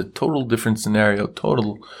skip to a total different scenario.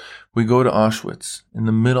 We go to Auschwitz in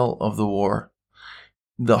the middle of the war.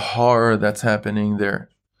 The horror that's happening there.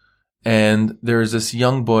 And there's this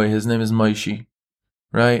young boy, his name is Maishi,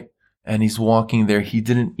 right? And he's walking there. He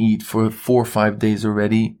didn't eat for 4 or 5 days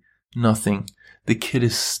already. Nothing. The kid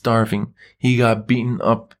is starving. He got beaten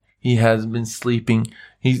up. He has been sleeping.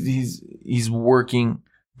 He's working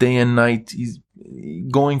day and night. He's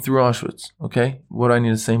going through Auschwitz. Okay? What do I need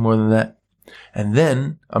to say more than that? And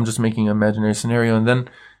then, I'm just making an imaginary scenario, and then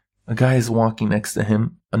a guy is walking next to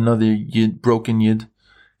him, another Yid, broken Yid,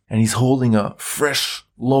 and he's holding a fresh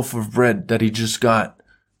loaf of bread that he just got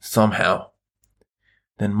somehow.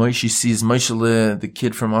 Then Moshele, the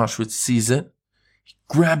kid from Auschwitz, sees it. He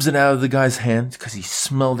grabs it out of the guy's hand because he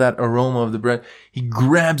smelled that aroma of the bread. He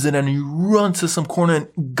grabs it and he runs to some corner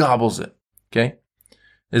and gobbles it. Okay?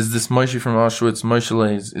 Is this Moshe from Auschwitz,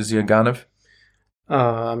 Moshele, is he a Ganav?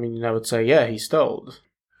 I would say, yeah, he stole.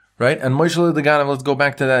 Right? And Moshele the Ganav, let's go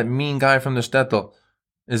back to that mean guy from the shtetl.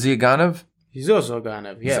 Is he a Ganav? He's also a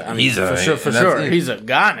Ganav, yeah. For For sure. He's a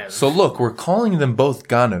Ganav. So look, we're calling them both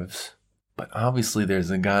Ganavs, but obviously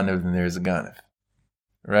there's a Ganav and there's a Ganav.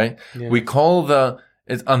 Right? Yeah. We call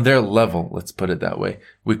it's on their level, let's put it that way.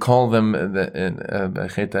 We call them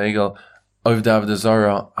Chet HaEgel, Ovda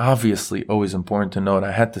Zara, obviously always important to note.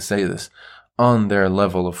 I had to say this. On their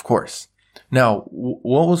level, of course. Now,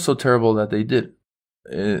 what was so terrible that they did?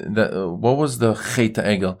 What was the Chet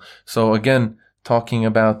HaEgel? So again, talking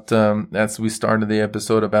about, as we started the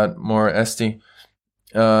episode about Mor Esti,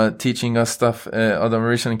 teaching us stuff, Adam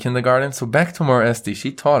Rishon in kindergarten. So back to Mor Esti,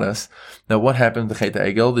 she taught us that what happened to Chet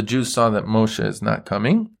HaEgel, the Jews saw that Moshe is not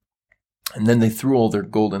coming, and then they threw all their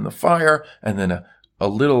gold in the fire, and then a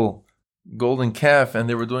little golden calf, and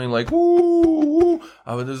they were doing like, woo,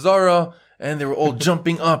 Avodah Zarah, and they were all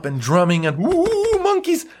jumping up and drumming and woo,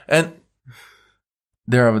 monkeys, and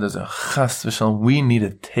there Avodah Zarah. Chas v'shalom, we need to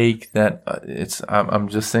take that. I'm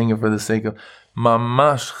just saying it for the sake of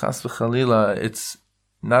mamash chas v'chalila. It's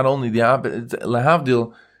not only the it's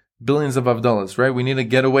lahavdil, billions of avdalas, right? We need to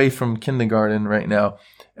get away from kindergarten right now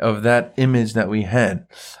of that image that we had.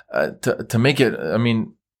 To make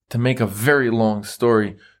a very long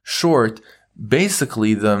story short,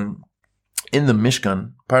 basically in the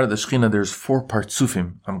Mishkan, part of the Shechina, there's 4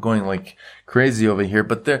 partsufim. I'm going like crazy over here,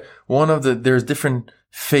 but there's different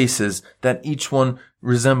faces that each one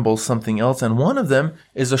resembles something else, and one of them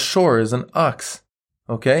is a shor, is an ox.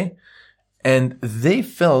 Okay? And they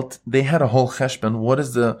felt they had a whole cheshbon. What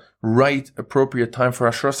is the right, appropriate time for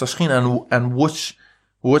Ashras HaShechina, and which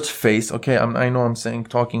face? Okay, I know I'm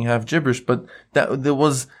talking half gibberish, but that there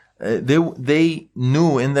was. They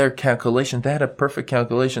knew in their calculation, they had a perfect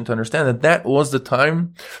calculation to understand that was the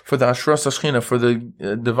time for the Ashras HaShechina, for the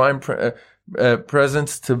divine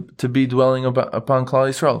presence to be dwelling upon Klal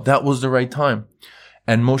Yisrael. That was the right time.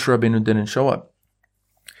 And Moshe Rabbeinu didn't show up.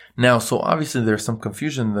 Now, so obviously there's some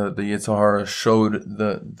confusion. The Yetzer Hara showed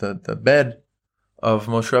the bed of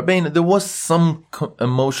Moshe Rabbeinu. There was some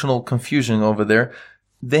emotional confusion over there.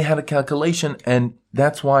 They had a calculation, and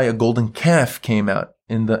that's why a golden calf came out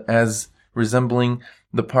as resembling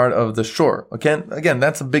the part of the shore. Again,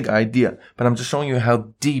 that's a big idea, but I'm just showing you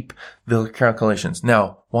how deep the calculations.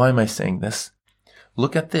 Now, why am I saying this?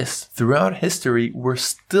 Look at this. Throughout history, we're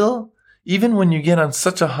still, even when you get on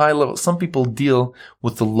such a high level, some people deal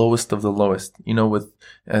with the lowest of the lowest, with,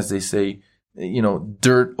 as they say,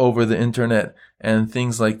 dirt over the internet and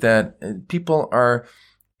things like that. People are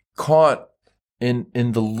caught in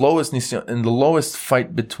the lowest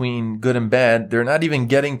fight between good and bad. They're not even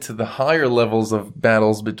getting to the higher levels of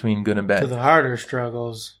battles between good and bad. To the harder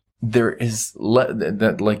struggles. There is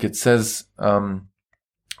that, like it says, Kol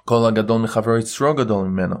hagadol mechavro yitzro gadol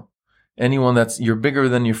mimeno. Anyone you're bigger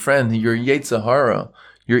than your friend, your Yetzer Hara,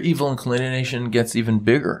 your evil inclination gets even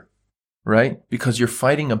bigger, right? Because you're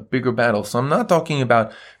fighting a bigger battle. So I'm not talking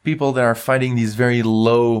about people that are fighting these very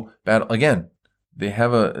low battle. Again, they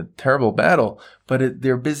have a terrible battle, but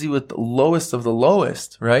they're busy with the lowest of the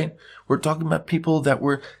lowest, right? We're talking about people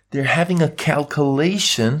they're having a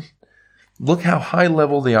calculation. Look how high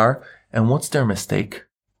level they are. And what's their mistake?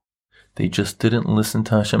 They just didn't listen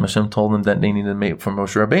to Hashem. Hashem told them that they needed to make for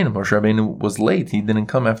Moshe Rabbeinu. Moshe Rabbeinu was late. He didn't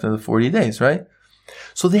come after the 40 days, right?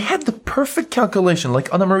 So they had the perfect calculation,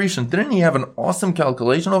 like Adam Rishon. Didn't he have an awesome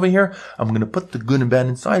calculation over here? I'm going to put the good and bad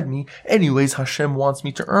inside me. Anyways, Hashem wants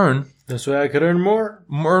me to earn. This way I could earn more.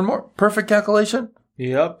 More and more. Perfect calculation?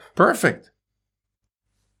 Yep. Perfect.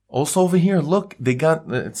 Also over here, look, they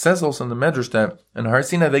got, it says also in the Medrash that in Har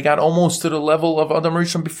Sinai, they got almost to the level of Adam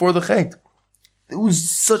Rishon before the Chet. It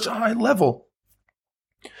was such a high level.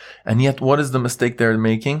 And yet, what is the mistake they're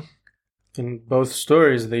making? In both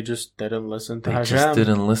stories, they just didn't listen to Hashem. They just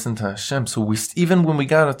didn't listen to Hashem. So we, even when we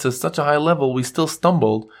got to such a high level, we still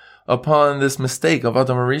stumbled upon this mistake of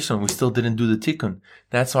Adam Rishon. We still didn't do the tikkun.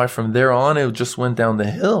 That's why from there on, it just went down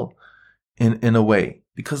the hill in a way.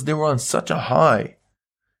 Because they were on such a high.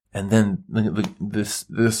 And then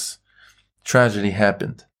this tragedy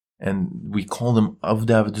happened. And we call them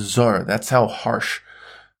Avdav Zar. That's how harsh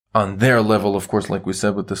on their level, of course, like we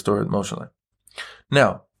said with the story of Moshe.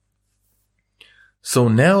 Now, so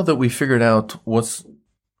now that we figured out what's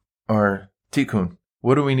our tikkun,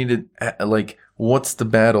 what do we need to, like, what's the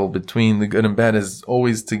battle between the good and bad is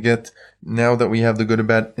always to get, now that we have the good and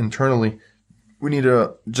bad internally, we need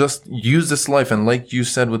to just use this life. And like you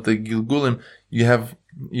said with the Gilgulim, you have,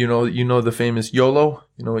 you know the famous YOLO?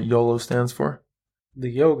 You know what YOLO stands for? The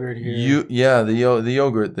yogurt here. The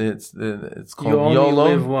yogurt. It's called YOLO. You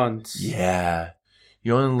only live once. Yeah.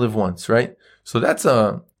 You only live once, right? So that's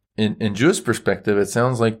in Jewish perspective, it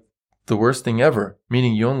sounds like the worst thing ever.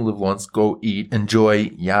 Meaning you only live once, go eat,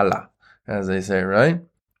 enjoy, yalla, as they say, right?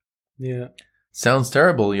 Yeah. Sounds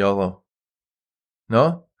terrible, YOLO.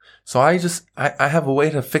 No? So I have a way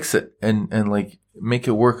to fix it and like make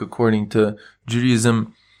it work according to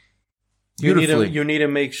Judaism. Beautifully. You need to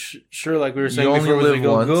make sure, like we were saying before with the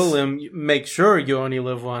Gilgulim, make sure you only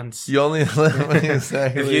live once. You only live once,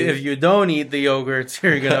 exactly. if you don't eat the yogurts,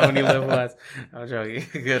 you're going to only live once. I'm joking.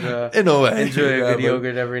 You could in a way. Enjoy a good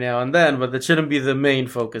yogurt every now and then, but that shouldn't be the main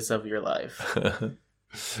focus of your life.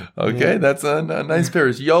 Okay, that's a nice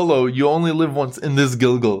parish. YOLO, you only live once in this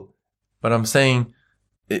Gilgul. But I'm saying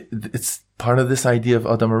it's part of this idea of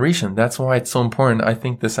Adam Rishon. That's why it's so important. I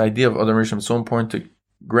think this idea of Adam Rishon is so important to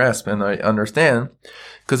grasp and I understand,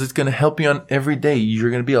 because it's going to help you on every day.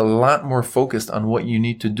 You're going to be a lot more focused on what you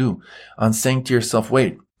need to do, on saying to yourself,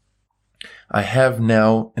 wait, I have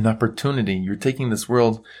now an opportunity. You're taking this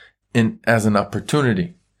world as an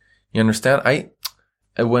opportunity. You understand?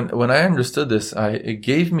 When I understood this, it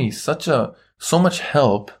gave me so much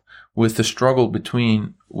help with the struggle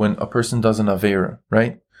between when a person does an Avera,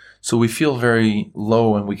 right? So we feel very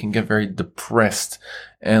low and we can get very depressed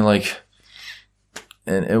and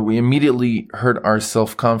we immediately hurt our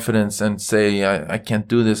self-confidence and say, I can't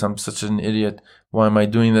do this. I'm such an idiot. Why am I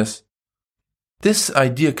doing this? This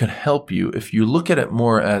idea can help you if you look at it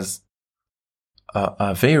more as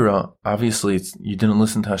Avera. Obviously, you didn't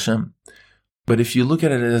listen to Hashem. But if you look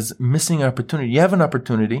at it as missing opportunity, you have an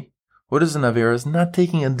opportunity. What is an Avera? It's not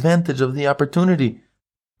taking advantage of the opportunity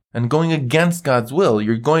and going against God's will.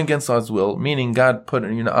 You're going against God's will, meaning God put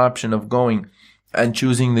in you an option of going and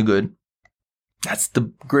choosing the good. That's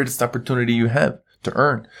the greatest opportunity you have to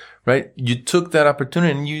earn, right? You took that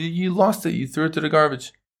opportunity and you lost it. You threw it to the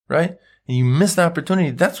garbage, right? And you missed the opportunity.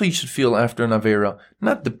 That's what you should feel after an Avera.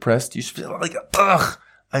 Not depressed. You should feel like, ugh,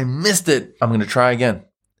 I missed it. I'm going to try again.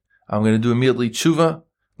 I'm going to do immediately tshuva.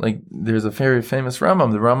 Like there's a very famous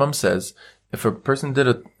Rambam. The Rambam says, if a person did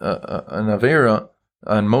an Avera,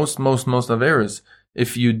 on most Averas,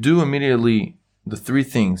 if you do immediately the three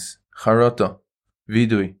things, charata,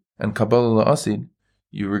 vidui, and Kabbalah La'asid,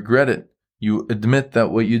 you regret it, you admit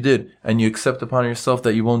that what you did, and you accept upon yourself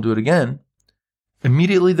that you won't do it again,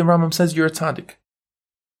 immediately the Rambam says you're a tzaddik.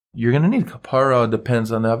 You're going to need kapara,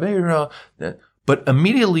 depends on the Aveira, but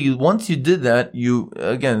immediately once you did that,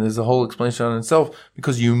 again, there's a whole explanation on itself,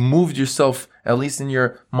 because you moved yourself, at least in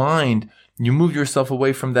your mind, you moved yourself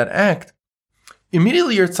away from that act.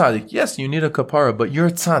 Immediately you're a tzaddik. Yes, you need a kapara, but you're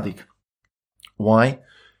a tzaddik. Why?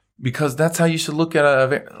 Because that's how you should look at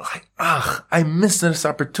it. Like, I missed this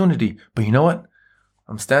opportunity. But you know what?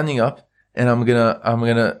 I'm standing up and I'm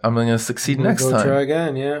gonna succeed next time. Try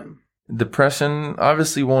again, yeah. Depression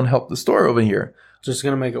obviously won't help the story over here. Just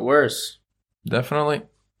gonna make it worse. Definitely.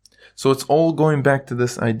 So it's all going back to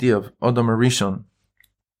this idea of Adam Rishon.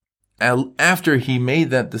 After he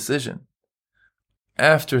made that decision,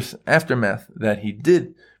 aftermath that he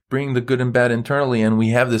did bring the good and bad internally, and we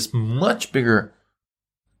have this much bigger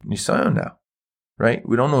Nisayon now, right?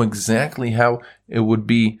 We don't know exactly how it would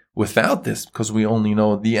be without this because we only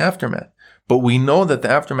know the aftermath. But we know that the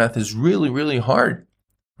aftermath is really, really hard,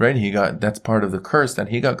 right? That's part of the curse that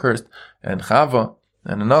he got cursed, and Chava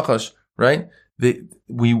and Anachash, right?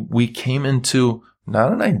 We came into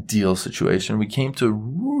not an ideal situation. We came to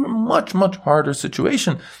a much, much harder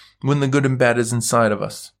situation when the good and bad is inside of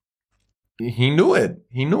us. He knew it.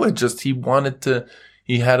 Just he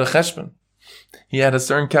had a cheshbon. He had a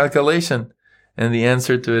certain calculation. And the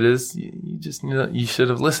answer to it is you should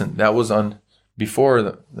have listened. That was on before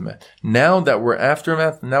the math. Now that we're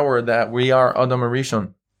aftermath, we are Adam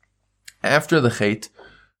Arishon. After the Chet,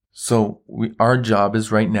 so our job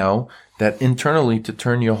is right now that internally to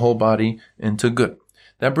turn your whole body into good.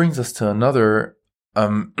 That brings us to another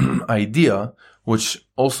idea, which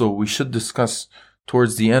also we should discuss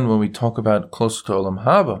towards the end when we talk about closer to Olam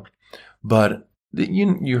Haba. But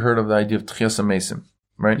you heard of the idea of Tchias HaMesim,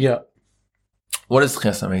 right? Yeah. What is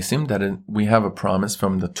Tchias HaMesim? That we have a promise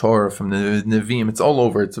from the Torah, from the Nevi'im. It's all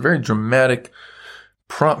over. It's a very dramatic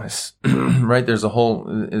promise, right? There's a whole,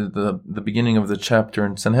 the beginning of the chapter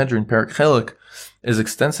in Sanhedrin, Perek Chelik, is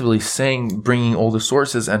extensively bringing all the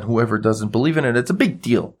sources, and whoever doesn't believe in it, it's a big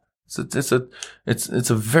deal. It's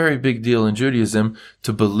a very big deal in Judaism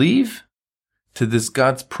to believe to this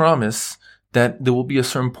God's promise that there will be a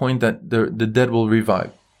certain point that the dead will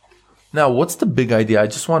revive. Now, what's the big idea? I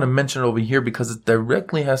just want to mention it over here because it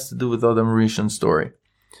directly has to do with Adam Rishon's story.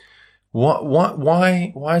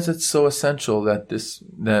 Why is it so essential that there's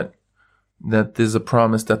a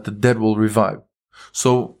promise that the dead will revive?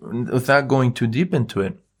 So, without going too deep into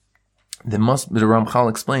it, the Ramchal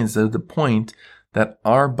explains that the point that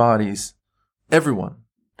our bodies,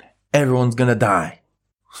 everyone's gonna die.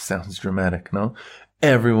 Sounds dramatic, no?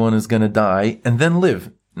 Everyone is gonna die and then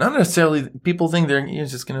live. Not necessarily, people think you're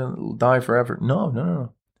just gonna die forever.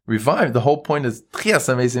 No. Revive. The whole point is,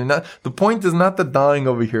 the point is not the dying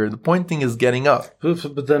over here. The thing is getting up.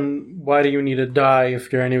 But then why do you need to die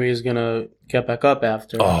if you're anyways gonna get back up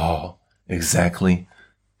after? Oh, exactly.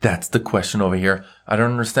 That's the question over here. I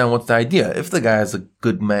don't understand what's the idea. If the guy is a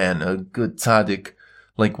good man, a good tzaddik,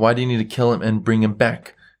 like why do you need to kill him and bring him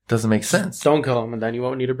back? Doesn't make sense. Don't kill him and then you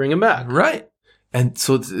won't need to bring him back. Right. And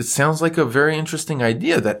so it sounds like a very interesting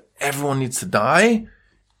idea that everyone needs to die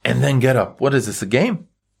and then get up. What is this, a game?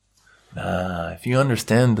 If you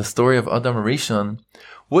understand the story of Adam Rishon,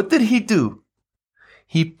 what did he do?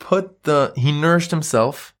 He nourished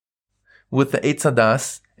himself with the Eitz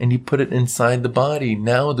Hadas and he put it inside the body.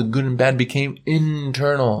 Now the good and bad became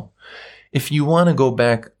internal. If you want to go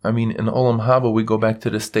back, in Olam Haba, we go back to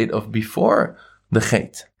the state of before the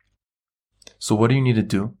Chet. So what do you need to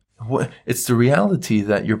do? It's the reality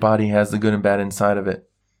that your body has the good and bad inside of it.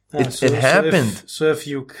 It happened. So if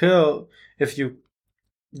you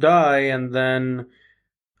die and then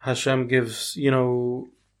Hashem gives your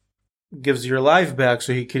life back,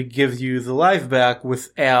 so he could give you the life back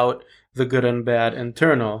without the good and bad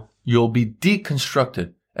internal. You'll be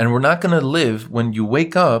deconstructed. And we're not going to live, when you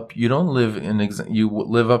wake up, you don't live you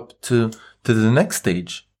live up to the next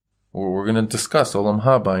stage. We're going to discuss Olam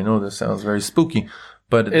Haba. I know this sounds very spooky.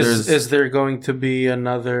 But is there going to be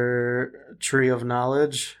another tree of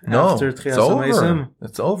knowledge after Tchias it's over. HaMesim?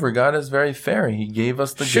 It's over. God is very fair. He gave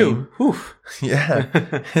us the game. Whew. Yeah,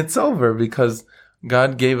 it's over because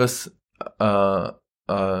God gave us a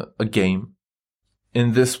game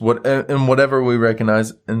in whatever we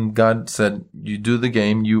recognize, and God said, "You do the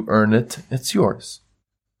game, you earn it. It's yours."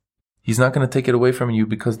 He's not going to take it away from you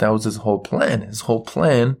because that was his whole plan. His whole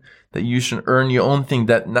plan that you should earn your own thing.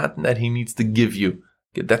 Not that he needs to give you.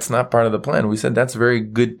 That's not part of the plan. We said that's a very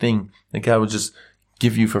good thing that God would just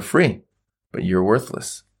give you for free, but you're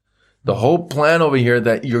worthless. The whole plan over here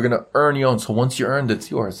that you're going to earn your own. So once you earned it,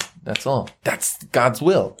 it's yours. That's all. That's God's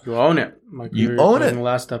will. You own it. Like you own it. In the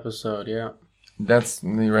last episode, yeah. That's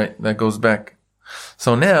right. That goes back.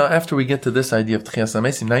 So now, after we get to this idea of Tchias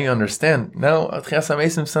HaMesim, now you understand. Now, Tchias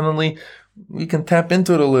HaMesim, suddenly, we can tap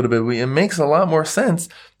into it a little bit. It makes a lot more sense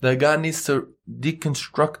that God needs to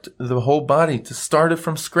deconstruct the whole body, to start it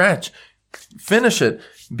from scratch, finish it,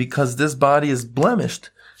 because this body is blemished.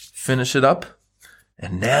 Finish it up,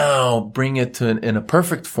 and now bring it in a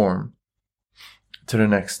perfect form to the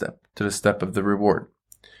next step, to the step of the reward.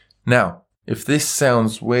 Now, if this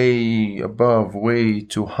sounds way above, way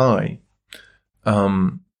too high,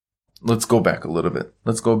 let's go back a little bit.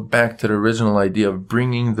 Let's go back to the original idea of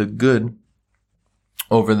bringing the good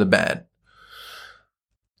over the bad.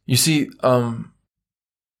 You see,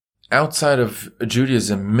 outside of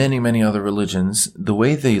Judaism, many other religions, the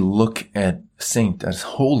way they look at saint as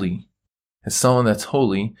holy, as someone that's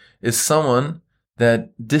holy, is someone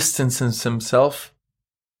that distances himself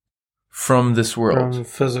from this world.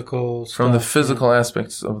 From the physical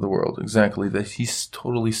aspects of the world. Exactly. That he's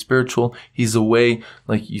totally spiritual. He's away,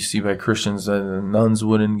 like you see by Christians, nuns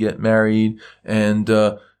wouldn't get married. And,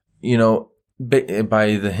 by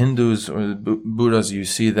the Hindus or the Buddhas, you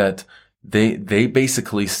see that they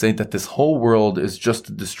basically say that this whole world is just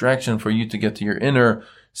a distraction for you to get to your inner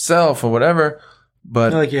self or whatever.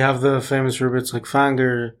 But like you have the famous Rebbetzlik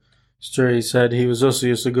Fanger story. He said he was also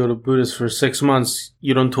used to go to Buddhists for 6 months.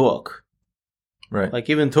 You don't talk. Right. Like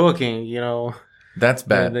even talking, that's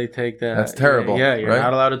bad. They take that. That's terrible. Yeah, you're right?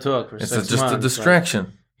 not allowed to talk for 6 months. It's just a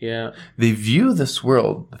distraction. Yeah. They view this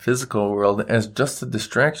world, the physical world, as just a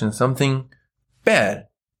distraction, something bad.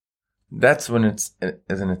 That's when it's,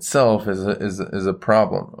 as in itself, is a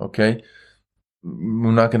problem. Okay,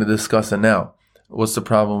 we're not going to discuss it now. What's the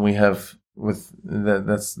problem we have with that?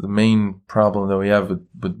 That's the main problem that we have with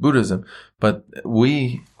Buddhism. But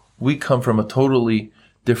we come from a totally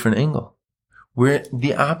different angle. We're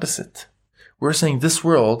the opposite. We're saying this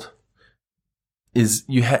world is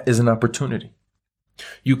an opportunity.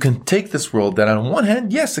 You can take this world that on one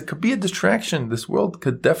hand, yes, it could be a distraction. This world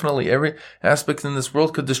could definitely, every aspect in this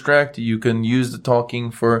world could distract you. You can use the talking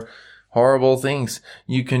for horrible things.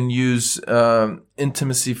 You can use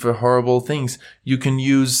intimacy for horrible things. You can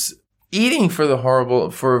use eating for the horrible,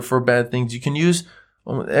 for bad things. You can use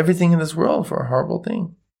everything in this world for a horrible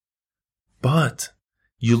thing. But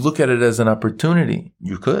you look at it as an opportunity.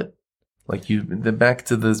 You could. Like back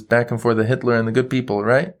and forth, the Hitler and the good people,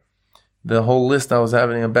 right? The whole list, I was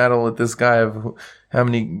having a battle with this guy of how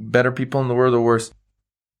many better people in the world or worse.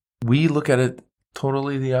 We look at it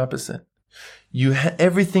totally the opposite.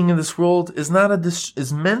 Everything in this world is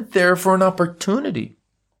is meant there for an opportunity.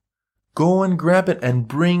 Go and grab it and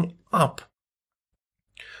bring up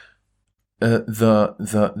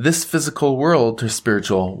this physical world to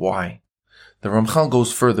spiritual. Why? The Ramchal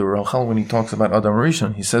goes further. Ramchal, when he talks about Adam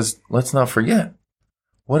Rishon, he says, let's not forget,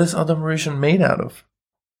 what is Adam Rishon made out of?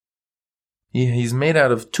 He's made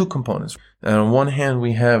out of two components. And on one hand,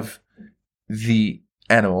 we have the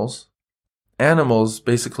animals. Animals,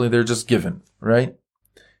 basically, they're just given, right?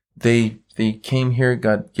 They came here,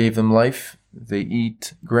 God gave them life. They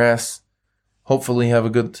eat grass, hopefully have a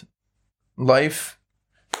good life,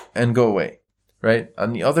 and go away, right?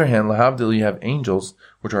 On the other hand, lahavdil, you have angels,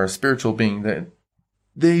 which are a spiritual being that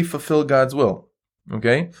they fulfill God's will,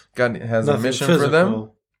 okay? God has a mission for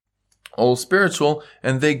them. All spiritual,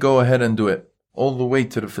 and they go ahead and do it all the way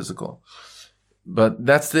to the physical. But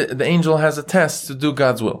that's the angel has a test to do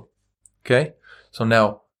God's will. Okay? So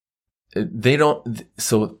now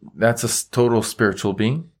so that's a total spiritual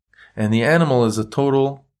being, and the animal is a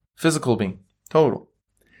total physical being. Total.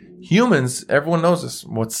 Humans, everyone knows this.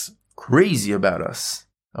 What's crazy about us?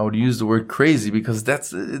 I would use the word crazy because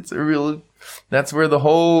that's where the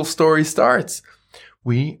whole story starts.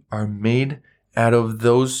 We are made out of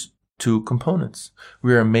those two components.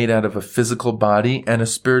 We are made out of a physical body and a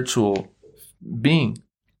spiritual being.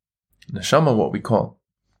 Neshama, what we call.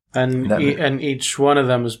 And each one of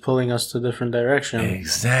them is pulling us to a different direction.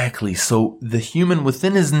 Exactly. So the human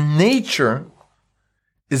within his nature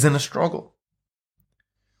is in a struggle.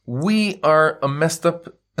 We are a messed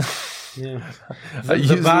up... Yeah.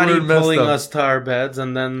 The body pulling us to our beds,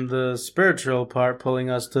 and then the spiritual part pulling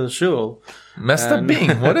us to the shul. Messed up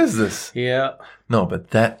being. What is this? Yeah. No, but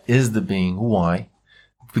that is the being. Why?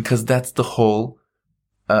 Because that's the whole...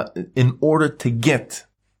 in order to get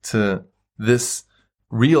to this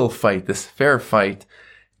real fight, this fair fight,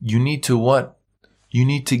 you need to what? You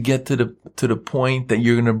need to get to the point that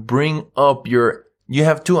you're going to bring up you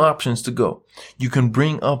have two options to go. You can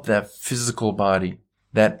bring up that physical body,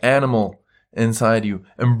 that animal inside you,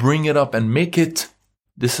 and bring it up and make it,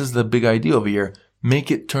 this is the big idea over here,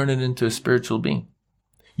 turn it into a spiritual being.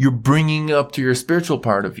 You're bringing up to your spiritual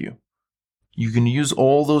part of you. You can use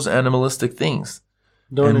all those animalistic things.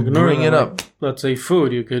 Don't ignore bring it up. Let's say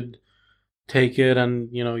food, you could take it and,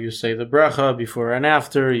 you say the bracha before and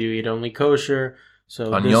after, you eat only kosher.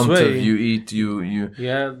 So on this Yom way, Tov, you eat, you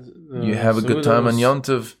have a good time on Yom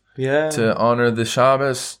Tov. Yeah. To honor the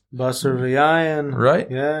Shabbos. Basar v'yayin. Right?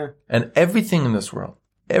 Yeah. And everything in this world,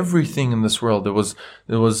 there was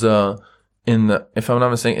if I'm not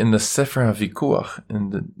mistaken, in the Sefer HaVikuach,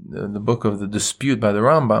 in the book of the dispute by the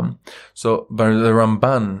Rambam. So, by the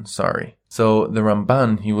Ramban, sorry. So the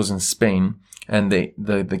Ramban, he was in Spain, and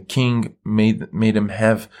the king made him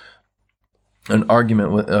have an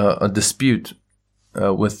argument with, a dispute,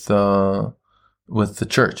 with the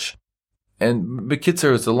church. And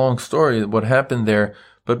Bekitzer, it's a long story, what happened there.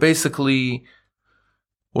 But basically,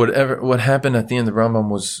 what happened at the end of Rambam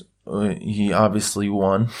was, he obviously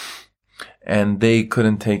won. and they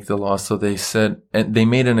couldn't take the loss. So they said, and they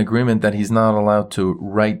made an agreement that he's not allowed to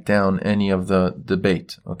write down any of the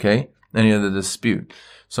debate, okay? Any of the dispute.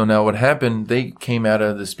 So now what happened, they came out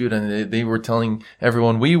of the dispute and they were telling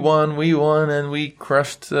everyone, we won, and we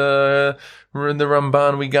crushed the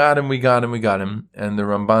Ramban, we got him. And the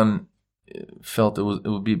Ramban felt it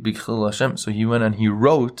would be B'chil Hashem. So he went and he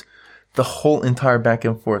wrote the whole entire back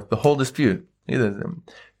and forth, the whole dispute.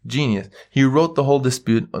 Genius. He wrote the whole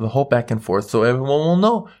dispute, the whole back and forth, so everyone will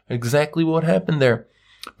know exactly what happened there.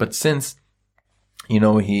 But since,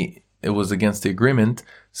 it was against the agreement,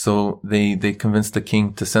 so they convinced the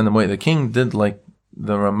king to send him away. The king did like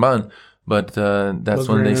the Ramban, but that's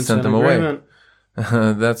when they sent him away.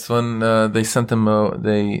 That's when they sent him.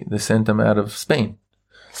 They sent him out of Spain.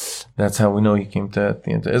 That's how we know he came to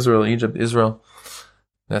Israel, Egypt, Israel.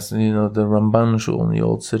 That's the Ramban shul in the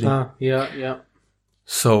old city. Yeah.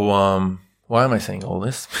 So why am I saying all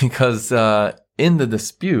this? Because in the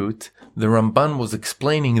dispute, the Ramban was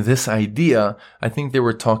explaining this idea. I think they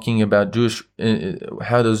were talking about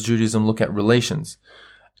how does Judaism look at relations,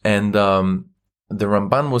 and the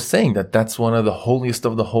Ramban was saying that that's one of the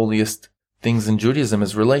holiest things in Judaism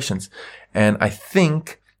is relations. And I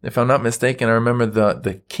think, if I'm not mistaken, I remember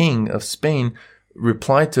the king of Spain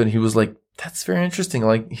replied to it. He was like, "That's very interesting."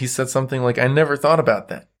 Like he said something like, "I never thought about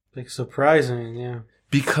that." Like surprising, yeah.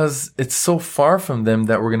 Because it's so far from them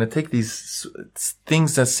that we're going to take these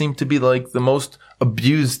things that seem to be like the most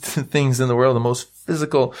abused things in the world, the most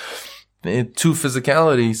physical, to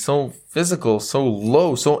physicality, so physical, so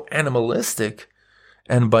low, so animalistic.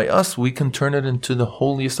 And by us, we can turn it into the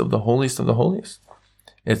holiest of the holiest of the holiest.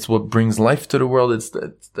 It's what brings life to the world.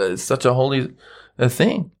 It's such a holy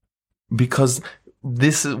thing. Because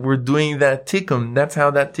we're doing that tikkun. That's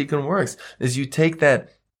how that tikkun works, is you take that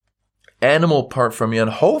animal part from you,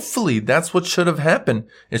 and hopefully that's what should have happened.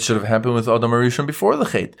 It should have happened with Adam HaRishon before the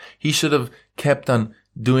Chet. He should have kept on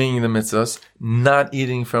doing the mitzvahs, not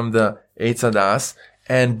eating from the Eitz Hadas,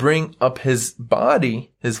 and bring up his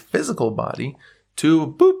body, his physical body,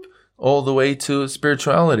 to all the way to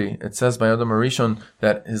spirituality. It says by Adam HaRishon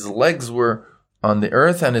that his legs were on the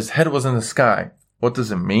earth and his head was in the sky. What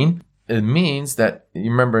does it mean? It means that,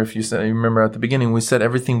 you remember at the beginning, we said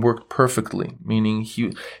everything worked perfectly, meaning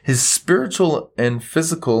his spiritual and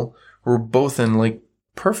physical were both in like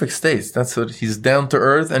perfect states. That's what he's down to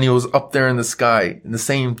earth and he was up there in the sky at the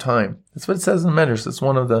same time. That's what it says in Medrash. It's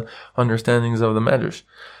one of the understandings of the Medrash.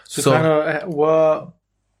 So kind of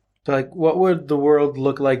what would the world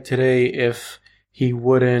look like today if he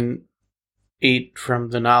wouldn't eat from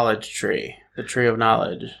the knowledge tree, the tree of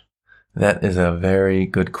knowledge? That is a very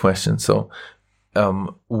good question. So,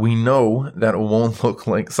 we know that it won't look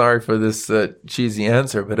like, sorry for this cheesy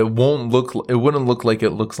answer, but it wouldn't look like it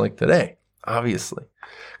looks like today, obviously.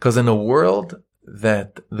 Because in a world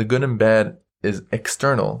that the good and bad is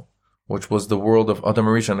external, which was the world of Adam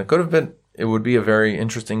HaRishon, it would be a very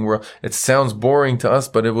interesting world. It sounds boring to us,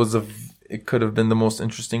 but it could have been the most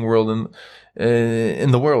interesting world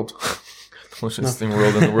in the world. Most interesting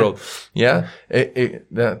world in the world. Yeah.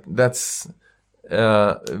 That's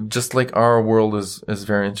just like our world is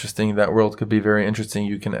very interesting. That world could be very interesting.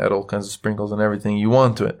 You can add all kinds of sprinkles and everything you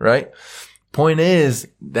want to it, right? Point is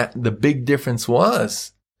that the big difference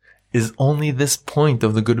is only this point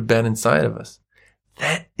of the good and bad inside of us.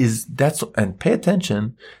 And pay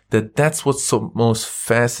attention that's what's the most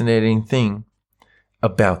fascinating thing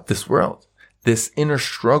about this world. This inner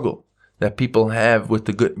struggle that people have with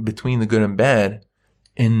the good, between the good and bad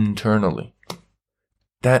internally.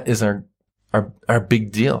 That is our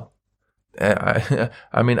big deal.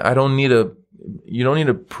 I mean, you don't need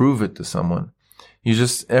to prove it to someone.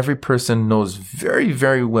 Every person knows very,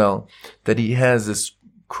 very well that he has this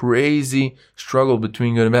crazy struggle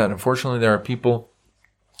between good and bad. Unfortunately, there are people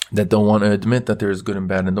that don't want to admit that there is good and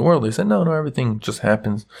bad in the world. They say, no, everything just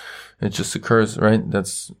happens. It just occurs, right?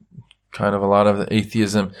 That's kind of a lot of the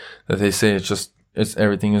atheism that they say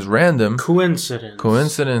everything is random.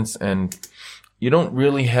 Coincidence. And you don't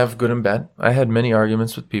really have good and bad. I had many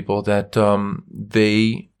arguments with people that,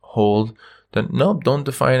 they hold that, no, don't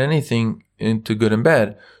define anything into good and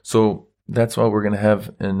bad. So that's what we're going to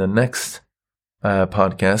have in the next,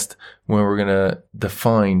 podcast, when we're going to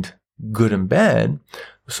define good and bad.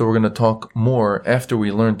 So we're going to talk more after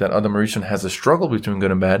we learned that Adam HaRishon has a struggle between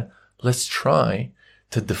good and bad. Let's try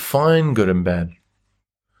to define good and bad.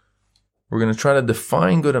 We're going to try to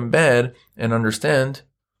define good and bad and understand.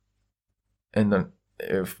 And then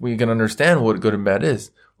if we can understand what good and bad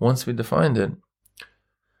is, once we defined it,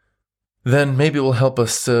 then maybe it will help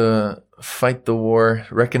us to fight the war,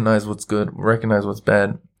 recognize what's good, recognize what's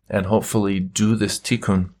bad, and hopefully do this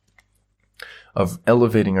tikkun of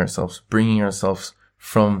elevating ourselves, bringing ourselves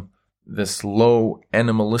from this low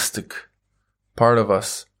animalistic part of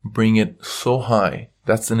us, bring it so high.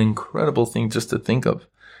 That's an incredible thing just to think of.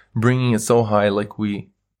 Bringing it so high, like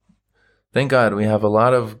thank God we have a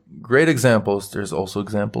lot of great examples. There's also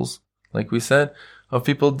examples, like we said, of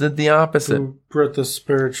people did the opposite. Who brought the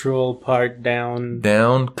spiritual part down.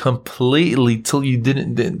 Down completely till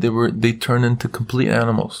they turned into complete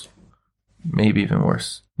animals. Maybe even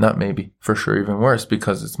worse. Not maybe, for sure even worse,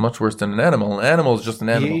 because it's much worse than an animal. An animal is just an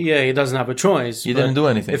animal. He doesn't have a choice. He didn't do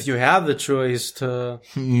anything. If you have the choice to...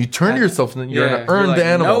 You turn yourself, you're an earned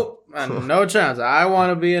animal. Nope, no chance. I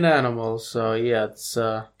want to be an animal. So yeah, it's...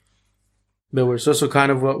 But it's also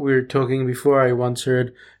kind of what we were talking before. I once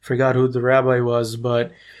heard, forgot who the rabbi was,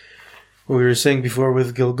 but we were saying before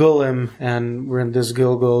with Gilgulim, and we're in this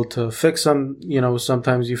Gilgul to fix some,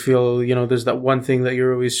 sometimes you feel, there's that one thing that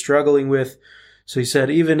you're always struggling with. So he said,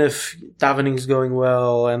 even if davening's going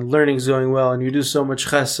well and learning's going well and you do so much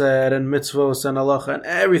chesed and mitzvos and halacha and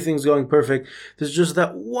everything's going perfect, there's just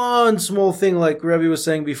that one small thing, like Rebbe was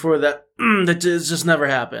saying before, that just never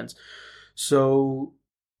happens. So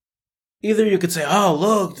either you could say, oh,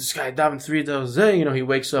 look, this guy davened 3 days, he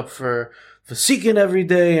wakes up for Seeking every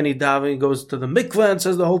day, and he goes to the mikveh and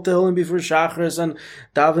says the whole Tehillim before Shachris, and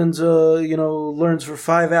davens, learns for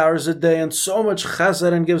 5 hours a day, and so much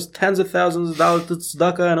chesed, and gives tens of thousands of dollars to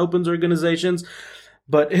tzedakah and opens organizations.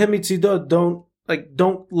 But him mitzidot, don't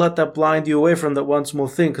let that blind you away from that one small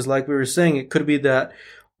thing, because like we were saying, it could be that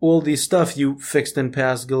all these stuff you fixed in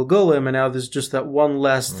past Gilgulim, and now there's just that one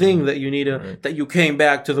last thing that you need that you came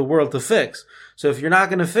back to the world to fix. So if you're not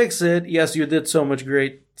going to fix it, yes, you did so much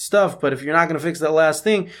great stuff, but if you're not going to fix that last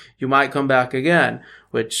thing, you might come back again,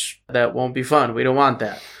 which that won't be fun. We don't want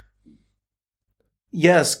that.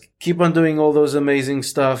 Yes, keep on doing all those amazing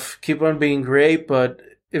stuff. Keep on being great, but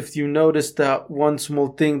if you notice that one small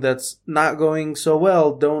thing that's not going so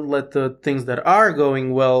well, don't let the things that are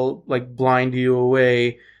going well, blind you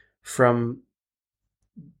away from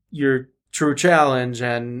your true challenge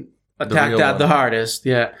and attack that the hardest.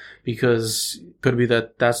 Yeah, because it could be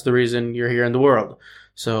that's the reason you're here in the world.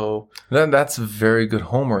 So that's very good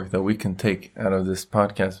homework that we can take out of this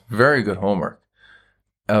podcast. Very good homework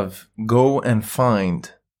of go and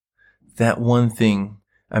find that one thing.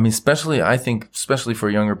 I mean, especially for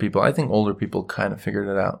younger people, I think older people kind of figured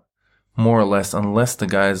it out more or less, unless the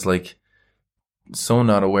guy's so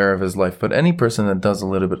not aware of his life. But any person that does a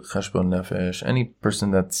little bit cheshbon nefesh, any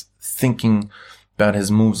person that's thinking about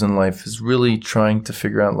his moves in life, is really trying to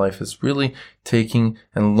figure out life, is really taking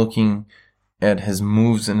and looking at his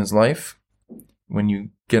moves in his life. When you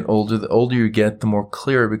get older, the older you get, the more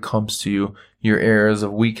clear it becomes to you your areas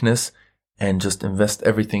of weakness, and just invest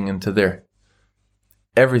everything into there.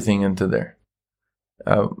 Everything into there.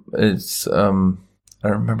 I don't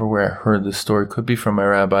remember where I heard this story. Could be from my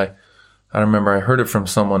rabbi. I don't remember. I heard it from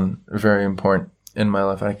someone very important in my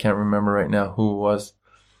life. I can't remember right now who it was.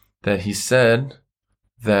 That he said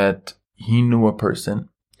that he knew a person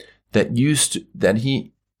that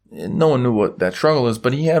no one knew what that struggle is,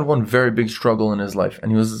 but he had one very big struggle in his life.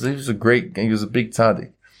 And he was a big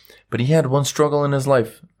tzaddik. But he had one struggle in his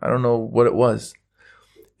life. I don't know what it was.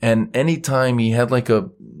 And anytime he had a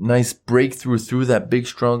nice breakthrough through that big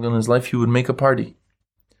struggle in his life, he would make a party.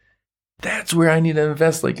 That's where I need to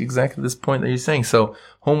invest, exactly this point that you're saying. So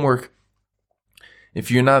homework, if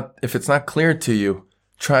it's not clear to you,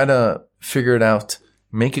 try to figure it out,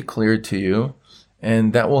 make it clear to you,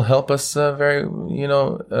 and that will help us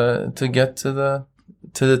to get to the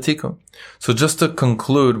tikkun. So just to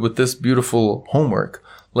conclude with this beautiful homework,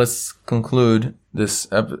 let's conclude this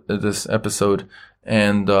episode.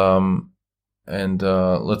 And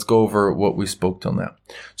let's go over what we spoke till now.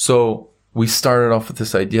 So we started off with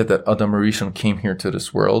this idea that Adam Rishon came here to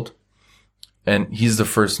this world, and he's the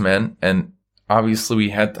first man. And obviously,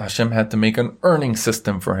 Hashem had to make an earning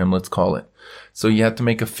system for him. Let's call it. So he had to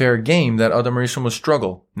make a fair game that Adam Rishon would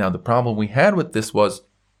struggle. Now the problem we had with this was,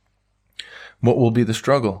 what will be the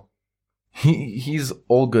struggle? He's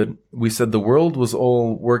all good. We said the world was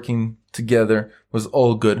all working together, was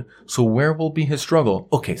all good. So where will be his struggle?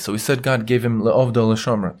 Okay, so we said God gave him le'ovda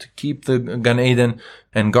l'shamra, to keep the Gan Eden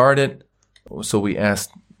and guard it. So we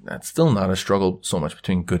asked, that's still not a struggle so much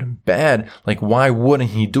between good and bad. Why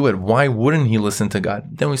wouldn't he do it? Why wouldn't he listen to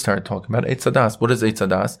God? Then we started talking about Eitz Hadas. What is Eitz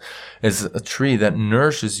Hadas? It's a tree that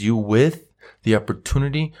nourishes you with the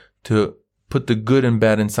opportunity to put the good and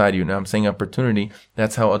bad inside you. Now I'm saying opportunity.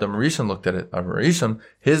 That's how Adam Rishon looked at it. Adam Rishon,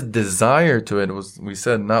 his desire to it was, we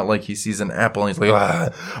said, not like he sees an apple and he's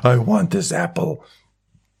I want this apple.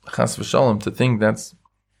 Chas v'shalom, to think that's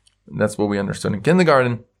what we understood in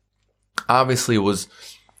kindergarten. obviously it was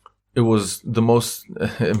the most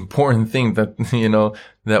important thing that,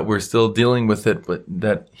 that we're still dealing with it, but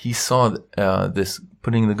that he saw this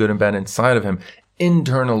putting the good and bad inside of him.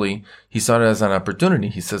 Internally, he saw it as an opportunity.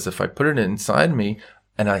 He says, if I put it inside me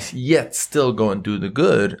and I yet still go and do the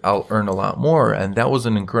good, I'll earn a lot more. And that was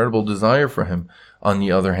an incredible desire for him. On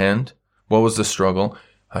the other hand, what was the struggle?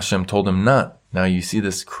 Hashem told him not. Now you see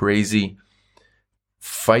this crazy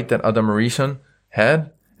fight that Adam Rishon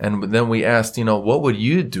had. And then we asked, what would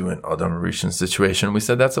you do in Adam Rishon's situation? We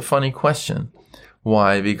said, that's a funny question.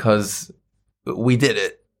 Why? Because we did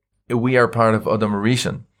it. We are part of Adam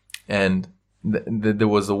Rishon. And there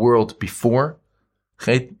was a world before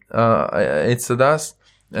Eitzadas,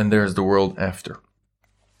 and there's the world after.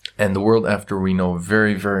 And the world after we know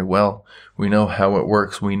very, very well. We know how it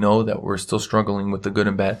works. We know that we're still struggling with the good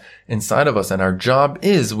and bad inside of us. And our job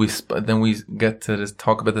is, then we get to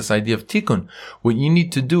talk about this idea of tikkun. What you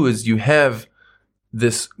need to do is you have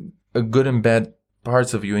this good and bad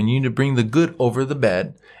parts of you, and you need to bring the good over the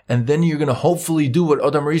bad. And then you're going to hopefully do what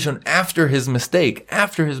Adam Rishon after his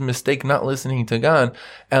mistake not listening to God.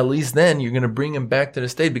 At least then you're going to bring him back to the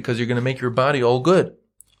state, because you're going to make your body all good.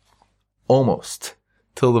 Almost.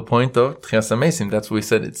 Till the point of Tchias HaMesim. That's what we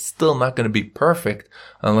said. It's still not going to be perfect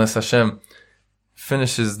unless Hashem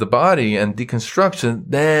finishes the body and deconstruction.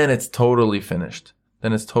 Then it's totally finished.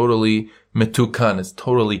 Then it's totally metukan. It's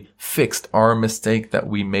totally fixed. Our mistake that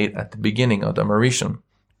we made at the beginning, Adam Rishon.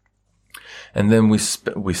 And then we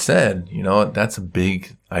said, that's a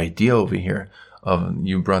big idea over here.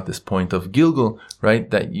 You brought this point of Gilgul,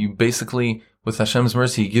 right? That you basically, with Hashem's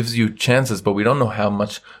mercy, He gives you chances, but we don't know how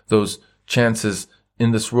much those chances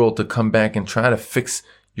in this world to come back and try to fix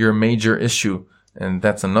your major issue. And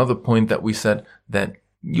that's another point that we said, that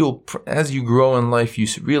as you grow in life, you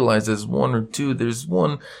realize there's there's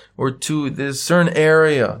certain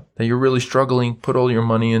area that you're really struggling. Put all your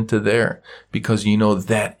money into there, because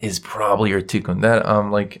that is probably your tikkun. That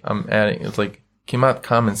I'm adding, it's like kimat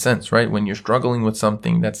common sense, right? When you're struggling with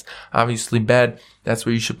something that's obviously bad, that's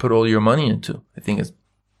where you should put all your money into. I think it's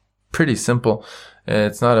pretty simple.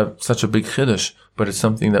 It's not such a big chiddush, but it's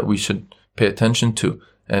something that we should pay attention to.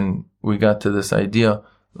 And we got to this idea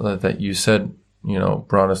that you said,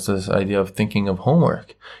 brought us to this idea of thinking of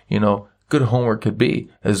homework. Good homework could be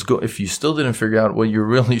if you still didn't figure out what you're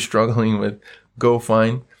really struggling with, go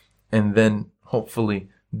find and then hopefully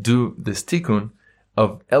do this tikkun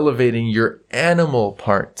of elevating your animal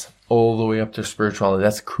part all the way up to spirituality.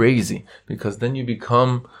 That's crazy, because then you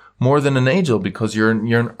become more than an angel, because you're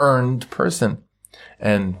an earned person.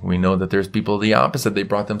 And we know that there's people the opposite. They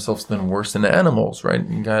brought themselves then worse than animals, right?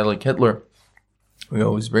 A guy like Hitler, we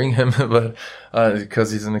always bring him, but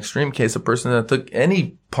because he's an extreme case, a person that took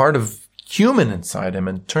any part of human inside him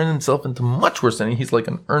and turned himself into much worse than he's like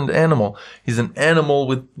an earned animal. He's an animal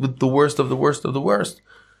with the worst of the worst of the worst.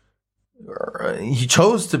 He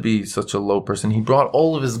chose to be such a low person. He brought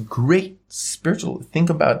all of his great spiritual, think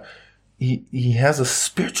about, he has a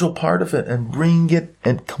spiritual part of it and bringing it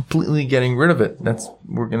and completely getting rid of it.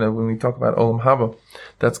 When we talk about Olam Haba,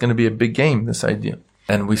 that's going to be a big game, this idea.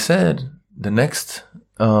 And we said the next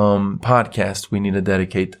podcast we need to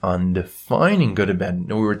dedicate on defining good and bad.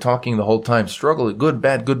 We were talking the whole time, struggle, good,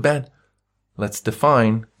 bad, good, bad. Let's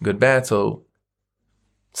define good, bad. So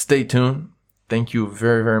stay tuned. Thank you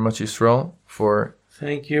very, very much, Yisrael, for...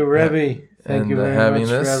 Thank you, Rebbe. Thank you very much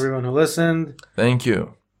for everyone who listened. Thank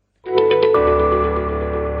you.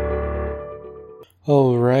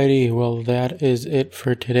 Alrighty, well, that is it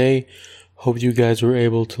for today. Hope you guys were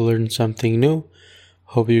able to learn something new.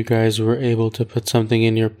 Hope you guys were able to put something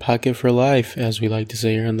in your pocket for life, as we like to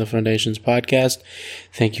say here on the Foundations podcast.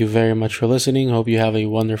 Thank you very much for listening. Hope you have a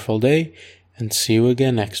wonderful day, and see you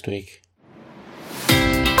again next week.